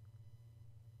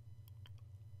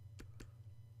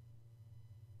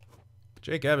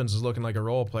 Jake Evans is looking like a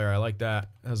role player. I like that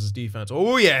as his defense.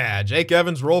 Oh, yeah. Jake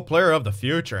Evans, role player of the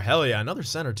future. Hell yeah. Another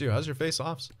center, too. How's your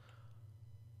face-offs?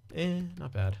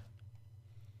 Not bad.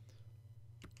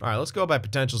 All right, let's go by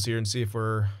potentials here and see if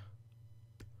we're...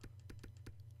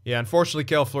 Yeah, unfortunately,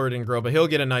 Cale Fleury didn't grow, but he'll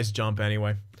get a nice jump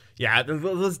anyway. Yeah,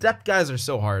 those depth guys are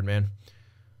so hard, man.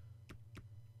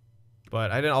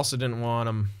 But I also didn't want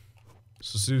him...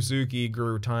 So Suzuki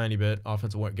grew a tiny bit.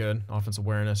 Offensive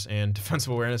awareness and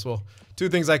defensive awareness. Well, 2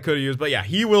 things I could have used. But yeah,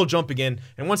 he will jump again.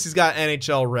 And once he's got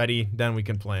NHL ready, then we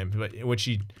can play him. Which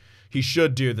he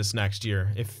should do this next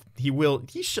year. If he will,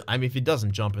 he should. I mean, if he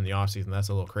doesn't jump in the offseason, that's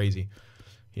a little crazy.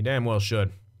 He damn well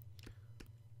should.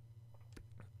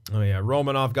 Oh yeah,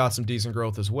 Romanov got some decent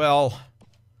growth as well.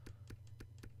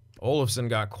 Olofsson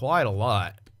got quite a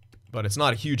lot. But it's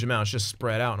not a huge amount. It's just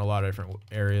spread out in a lot of different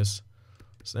areas.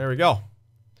 So there we go.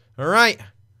 All right.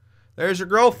 There's your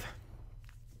growth.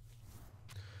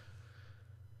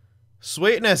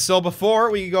 Sweetness. So before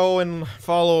we go and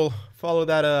follow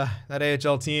that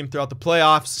AHL team throughout the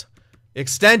playoffs,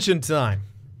 extension time.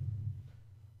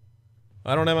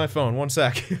 I don't have my phone. 1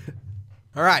 sec.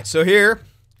 All right. So here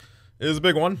is a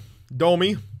big one.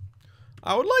 Domi.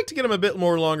 I would like to get him a bit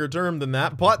more longer term than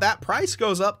that, but that price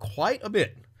goes up quite a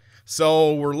bit.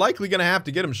 So we're likely going to have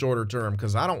to get him shorter term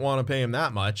because I don't want to pay him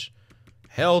that much.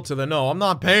 Hell to the no. I'm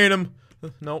not paying him.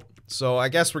 Nope. So I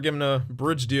guess we're giving a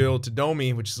bridge deal to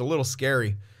Domi, which is a little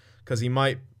scary because he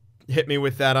might hit me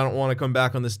with that. I don't want to come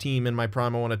back on this team in my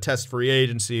prime. I want to test free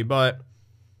agency, but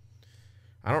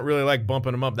I don't really like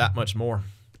bumping him up that much more.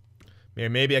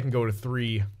 Maybe I can go to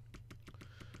 3.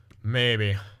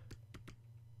 Maybe.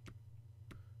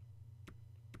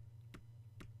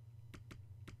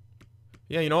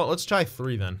 Yeah, you know what? Let's try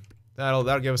 3 then.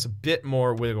 That'll give us a bit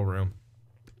more wiggle room.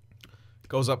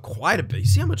 Goes up quite a bit. You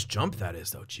see how much jump that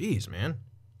is, though? Jeez, man.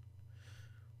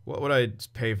 What would I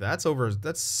pay for that?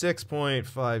 That's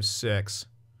 6.56.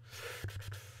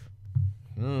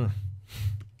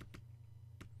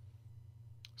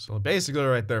 So basically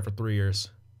right there for 3 years.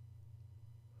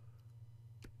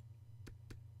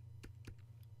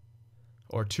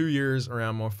 Or 2 years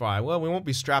around more 5. Well, we won't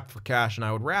be strapped for cash, and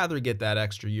I would rather get that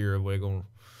extra year of wiggle.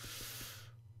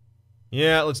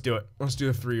 Yeah, let's do it. Let's do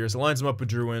the 3 years. It lines him up with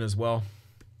Drew in as well.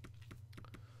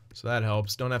 So that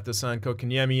helps. Don't have to sign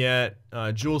Kotkaniemi yet.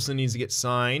 Juleson needs to get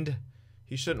signed.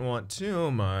 He shouldn't want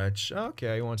too much.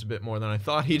 Okay, he wants a bit more than I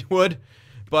thought he would.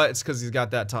 But it's because he's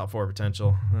got that top 4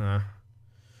 potential.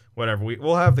 Whatever.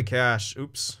 We'll have the cash.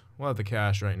 Oops. We'll have the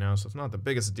cash right now, so it's not the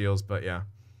biggest of deals, but yeah.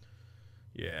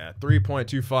 Yeah,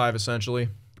 3.25 essentially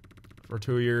for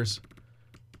 2 years.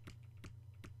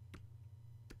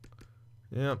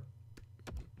 Yep.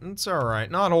 It's alright.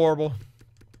 Not horrible.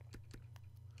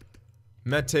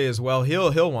 Mete as well.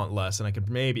 He'll want less, and I could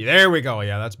maybe... There we go.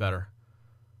 Yeah, that's better.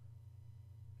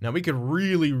 Now, we could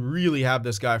really, really have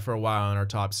this guy for a while in our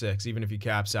top 6, even if he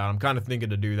caps out. I'm kind of thinking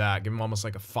to do that. Give him almost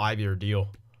like a 5-year deal.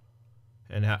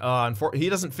 And he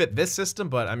doesn't fit this system,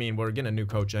 but, I mean, we're getting a new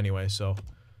coach anyway, so...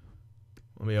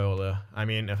 We'll be able to... I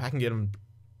mean, if I can get him...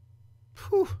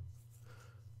 Whew,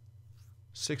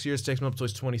 6 years takes him up to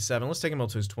his 27. Let's take him up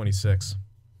to his 26.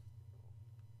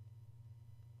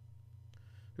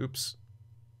 Oops.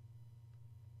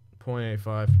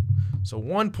 0.85. So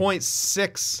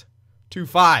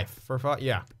 1.625 for 5.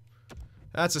 Yeah.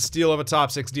 That's a steal of a top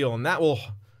 6 deal, and that will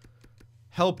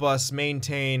help us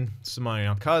maintain some money.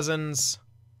 Now, Cousins.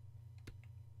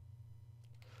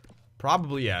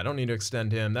 Probably, yeah, I don't need to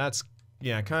extend him. That's,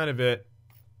 yeah, kind of it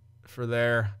for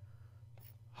there.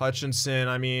 Hutchinson,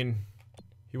 I mean,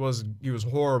 he was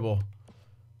horrible.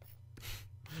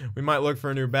 We might look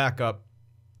for a new backup.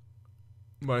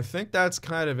 But I think that's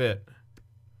kind of it.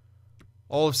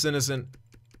 Olofsson isn't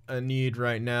a need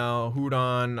right now.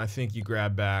 Hudon, I think you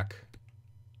grab back.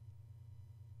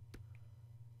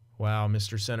 Wow,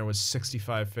 Mr. Center was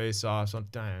 65 face-offs. Oh,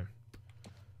 damn.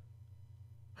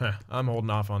 Huh, I'm holding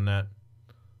off on that.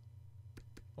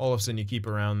 Olofsson you keep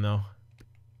around, though.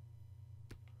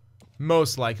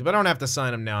 Most likely. But I don't have to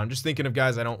sign him now. I'm just thinking of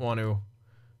guys I don't want to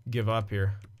give up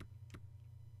here.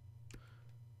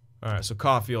 Alright, so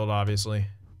Caulfield, obviously.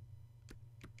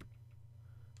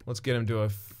 Let's get him to a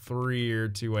 3-year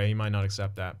 2-way. He might not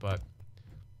accept that, but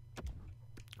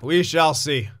we shall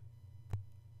see.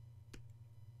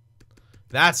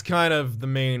 That's kind of the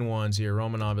main ones here.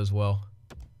 Romanov as well.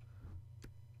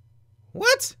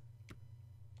 What?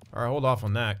 Alright, hold off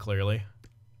on that, clearly.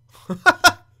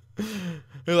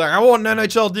 He's like, I want an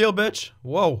NHL deal, bitch.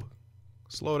 Whoa.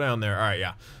 Slow down there. Alright,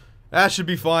 yeah. That should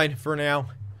be fine for now.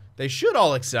 They should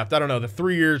all accept. I don't know. The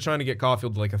 3 years, trying to get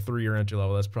Caulfield to like a 3-year entry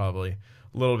level. That's probably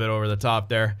a little bit over the top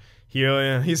there.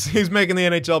 He's making the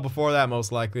NHL before that,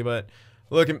 most likely. But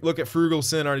look at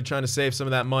Frugelson already trying to save some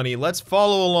of that money. Let's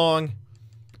follow along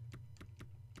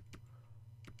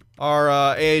our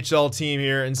AHL team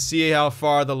here and see how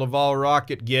far the Laval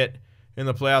Rocket get in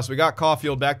the playoffs. We got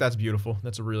Caulfield back. That's beautiful.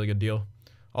 That's a really good deal.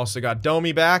 Also got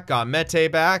Domi back. Got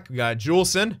Mete back. We got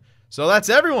Juleson. So that's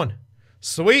everyone.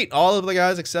 Sweet. All of the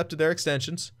guys accepted their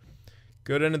extensions.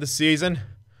 Good end of the season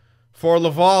for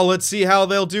Laval. Let's see how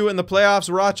they'll do in the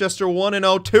playoffs. Rochester 1-0,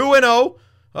 2-0.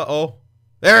 Uh-oh.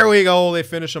 There we go. They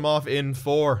finish them off in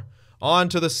 4. On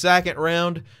to the second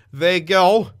round they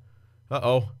go.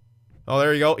 Uh-oh. Oh,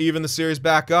 there you go. Even the series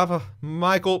back up.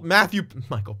 Matthew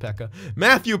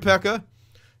Pekka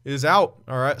is out.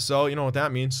 All right, so you know what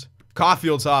that means.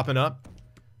 Caulfield's hopping up.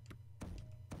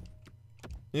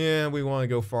 Yeah, we want to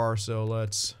go far, so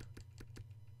let's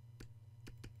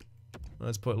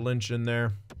put Lynch in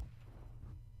there.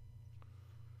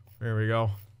 There we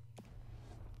go.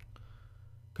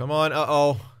 Come on.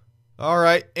 Uh-oh. All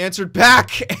right, answered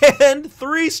back. And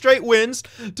 3 straight wins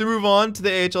to move on to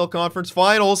the AHL Conference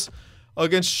Finals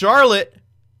against Charlotte.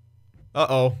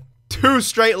 Uh-oh. 2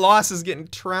 straight losses getting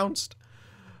trounced.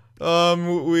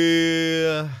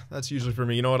 That's usually for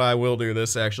me. You know what? I will do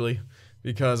this, actually,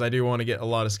 because I do want to get a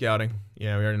lot of scouting.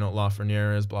 Yeah, we already know what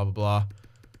Lafreniere is, blah, blah, blah.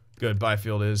 Good.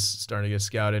 Byfield is starting to get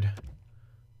scouted.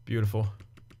 Beautiful.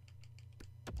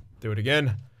 Do it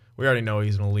again. We already know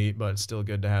he's an elite, but it's still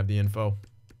good to have the info.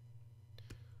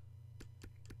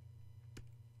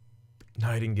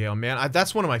 Nightingale, man,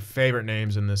 that's one of my favorite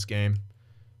names in this game.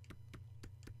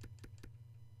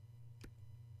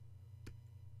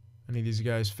 Any of these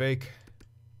guys fake?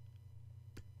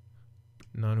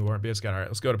 None who aren't BS Scout. Alright,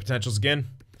 let's go to potentials again.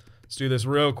 Let's do this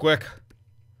real quick.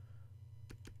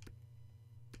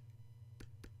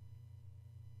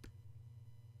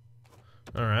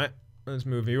 Alright, let's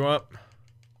move you up.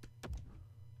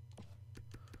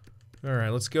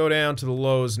 Alright, let's go down to the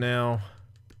lows now.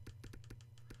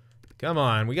 Come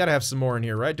on, we gotta have some more in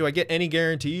here, right? Do I get any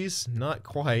guarantees? Not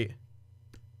quite.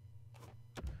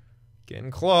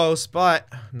 Getting close, but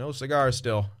no cigar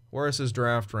still. Where's his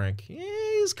draft rank? Yeah,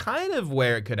 he's kind of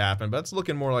where it could happen, but it's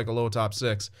looking more like a low top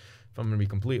 6, if I'm gonna be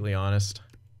completely honest.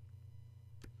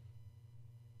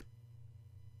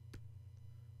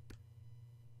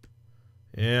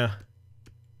 Yeah.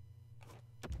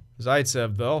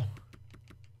 Zaitsev, though.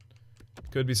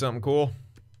 Could be something cool.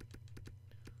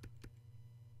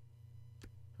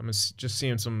 I'm just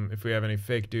seeing if we have any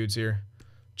fake dudes here.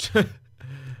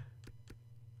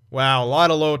 Wow, a lot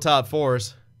of low top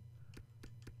 4s.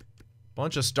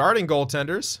 Bunch of starting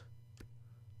goaltenders.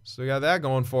 So we got that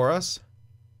going for us.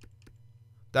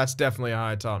 That's definitely a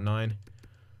high top 9.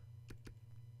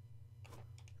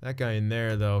 That guy in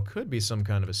there, though, could be some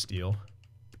kind of a steal.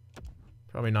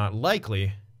 Probably not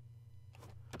likely.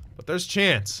 But there's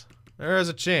chance. There is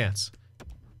a chance.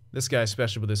 This guy,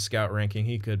 especially with his scout ranking,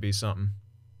 he could be something.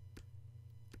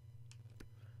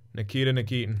 Nikita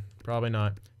Nikitin. Probably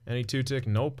not. Any 2-tick?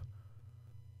 Nope.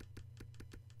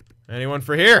 Anyone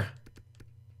for here?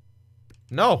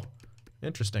 No.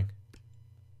 Interesting.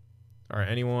 Alright,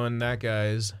 anyone? That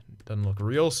guy's doesn't look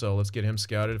real, so let's get him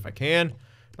scouted if I can.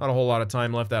 Not a whole lot of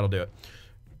time left. That'll do it.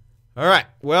 Alright,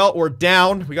 well, we're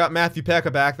down. We got Matthew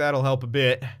Pekka back. That'll help a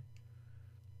bit.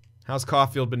 How's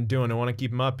Caulfield been doing? I want to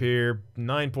keep him up here.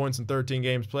 9 points in 13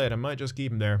 games played. I might just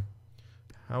keep him there.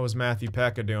 How is Matthew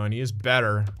Pekka doing? He is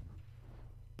better,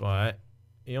 but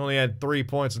he only had 3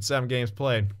 points in 7 games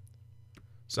played.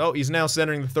 So he's now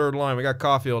centering the third line. We got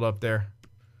Caulfield up there.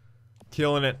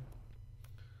 Killing it.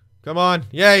 Come on.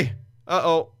 Yay.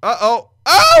 Uh-oh. Uh-oh.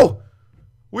 Oh!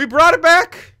 We brought it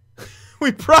back.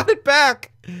 We brought it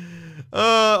back.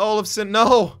 Olofsson.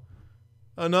 No.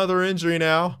 Another injury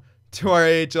now to our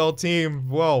AHL team.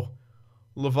 Whoa.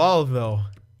 Laval, though.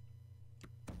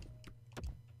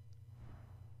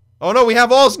 Oh, no. We have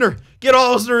Alsner. Get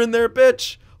Alsner in there,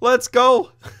 bitch. Let's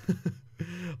go.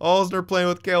 Alsner playing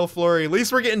with Cale Fleury. At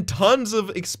least we're getting tons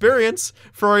of experience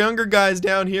for our younger guys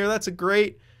down here. That's a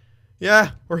great...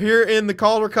 Yeah, we're here in the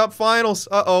Calder Cup Finals.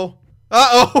 Uh-oh.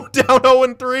 Uh-oh. Down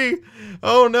 0-3.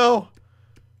 Oh, no.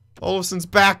 Olofsson's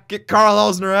back. Get Carl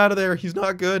Alsner out of there. He's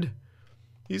not good.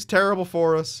 He's terrible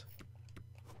for us.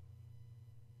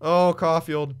 Oh,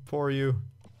 Caulfield. Poor you.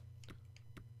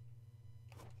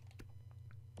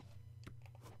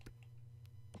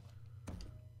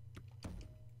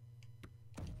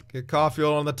 Get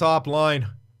Caulfield on the top line.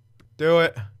 Do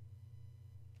it.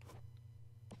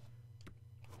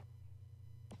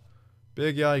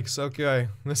 Big yikes. Okay.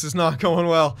 This is not going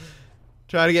well.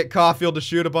 Try to get Caulfield to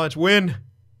shoot a bunch. Win.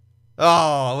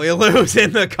 Oh, we lose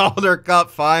in the Calder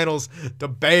Cup Finals to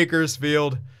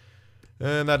Bakersfield.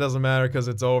 And that doesn't matter because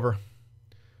it's over.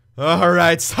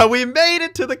 Alright, so we made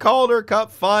it to the Calder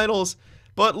Cup Finals,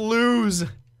 but lose.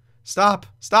 Stop.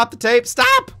 Stop the tape.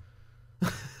 Stop!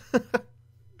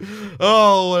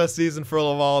 Oh, what a season for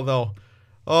Laval, though.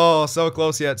 Oh, so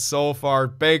close yet so far.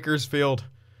 Bakersfield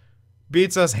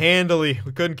beats us handily.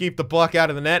 We couldn't keep the puck out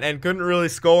of the net and couldn't really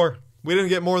score. We didn't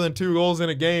get more than 2 goals in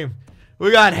a game.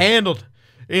 We got handled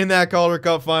in that Calder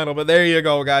Cup final. But there you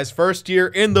go, guys. First year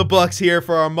in the books here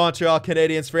for our Montreal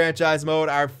Canadiens franchise mode.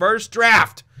 Our first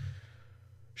draft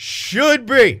should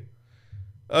be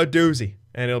a doozy.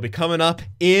 And it'll be coming up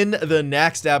in the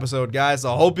next episode, guys.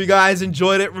 I hope you guys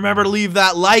enjoyed it. Remember to leave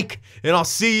that like, and I'll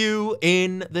see you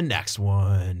in the next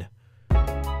one.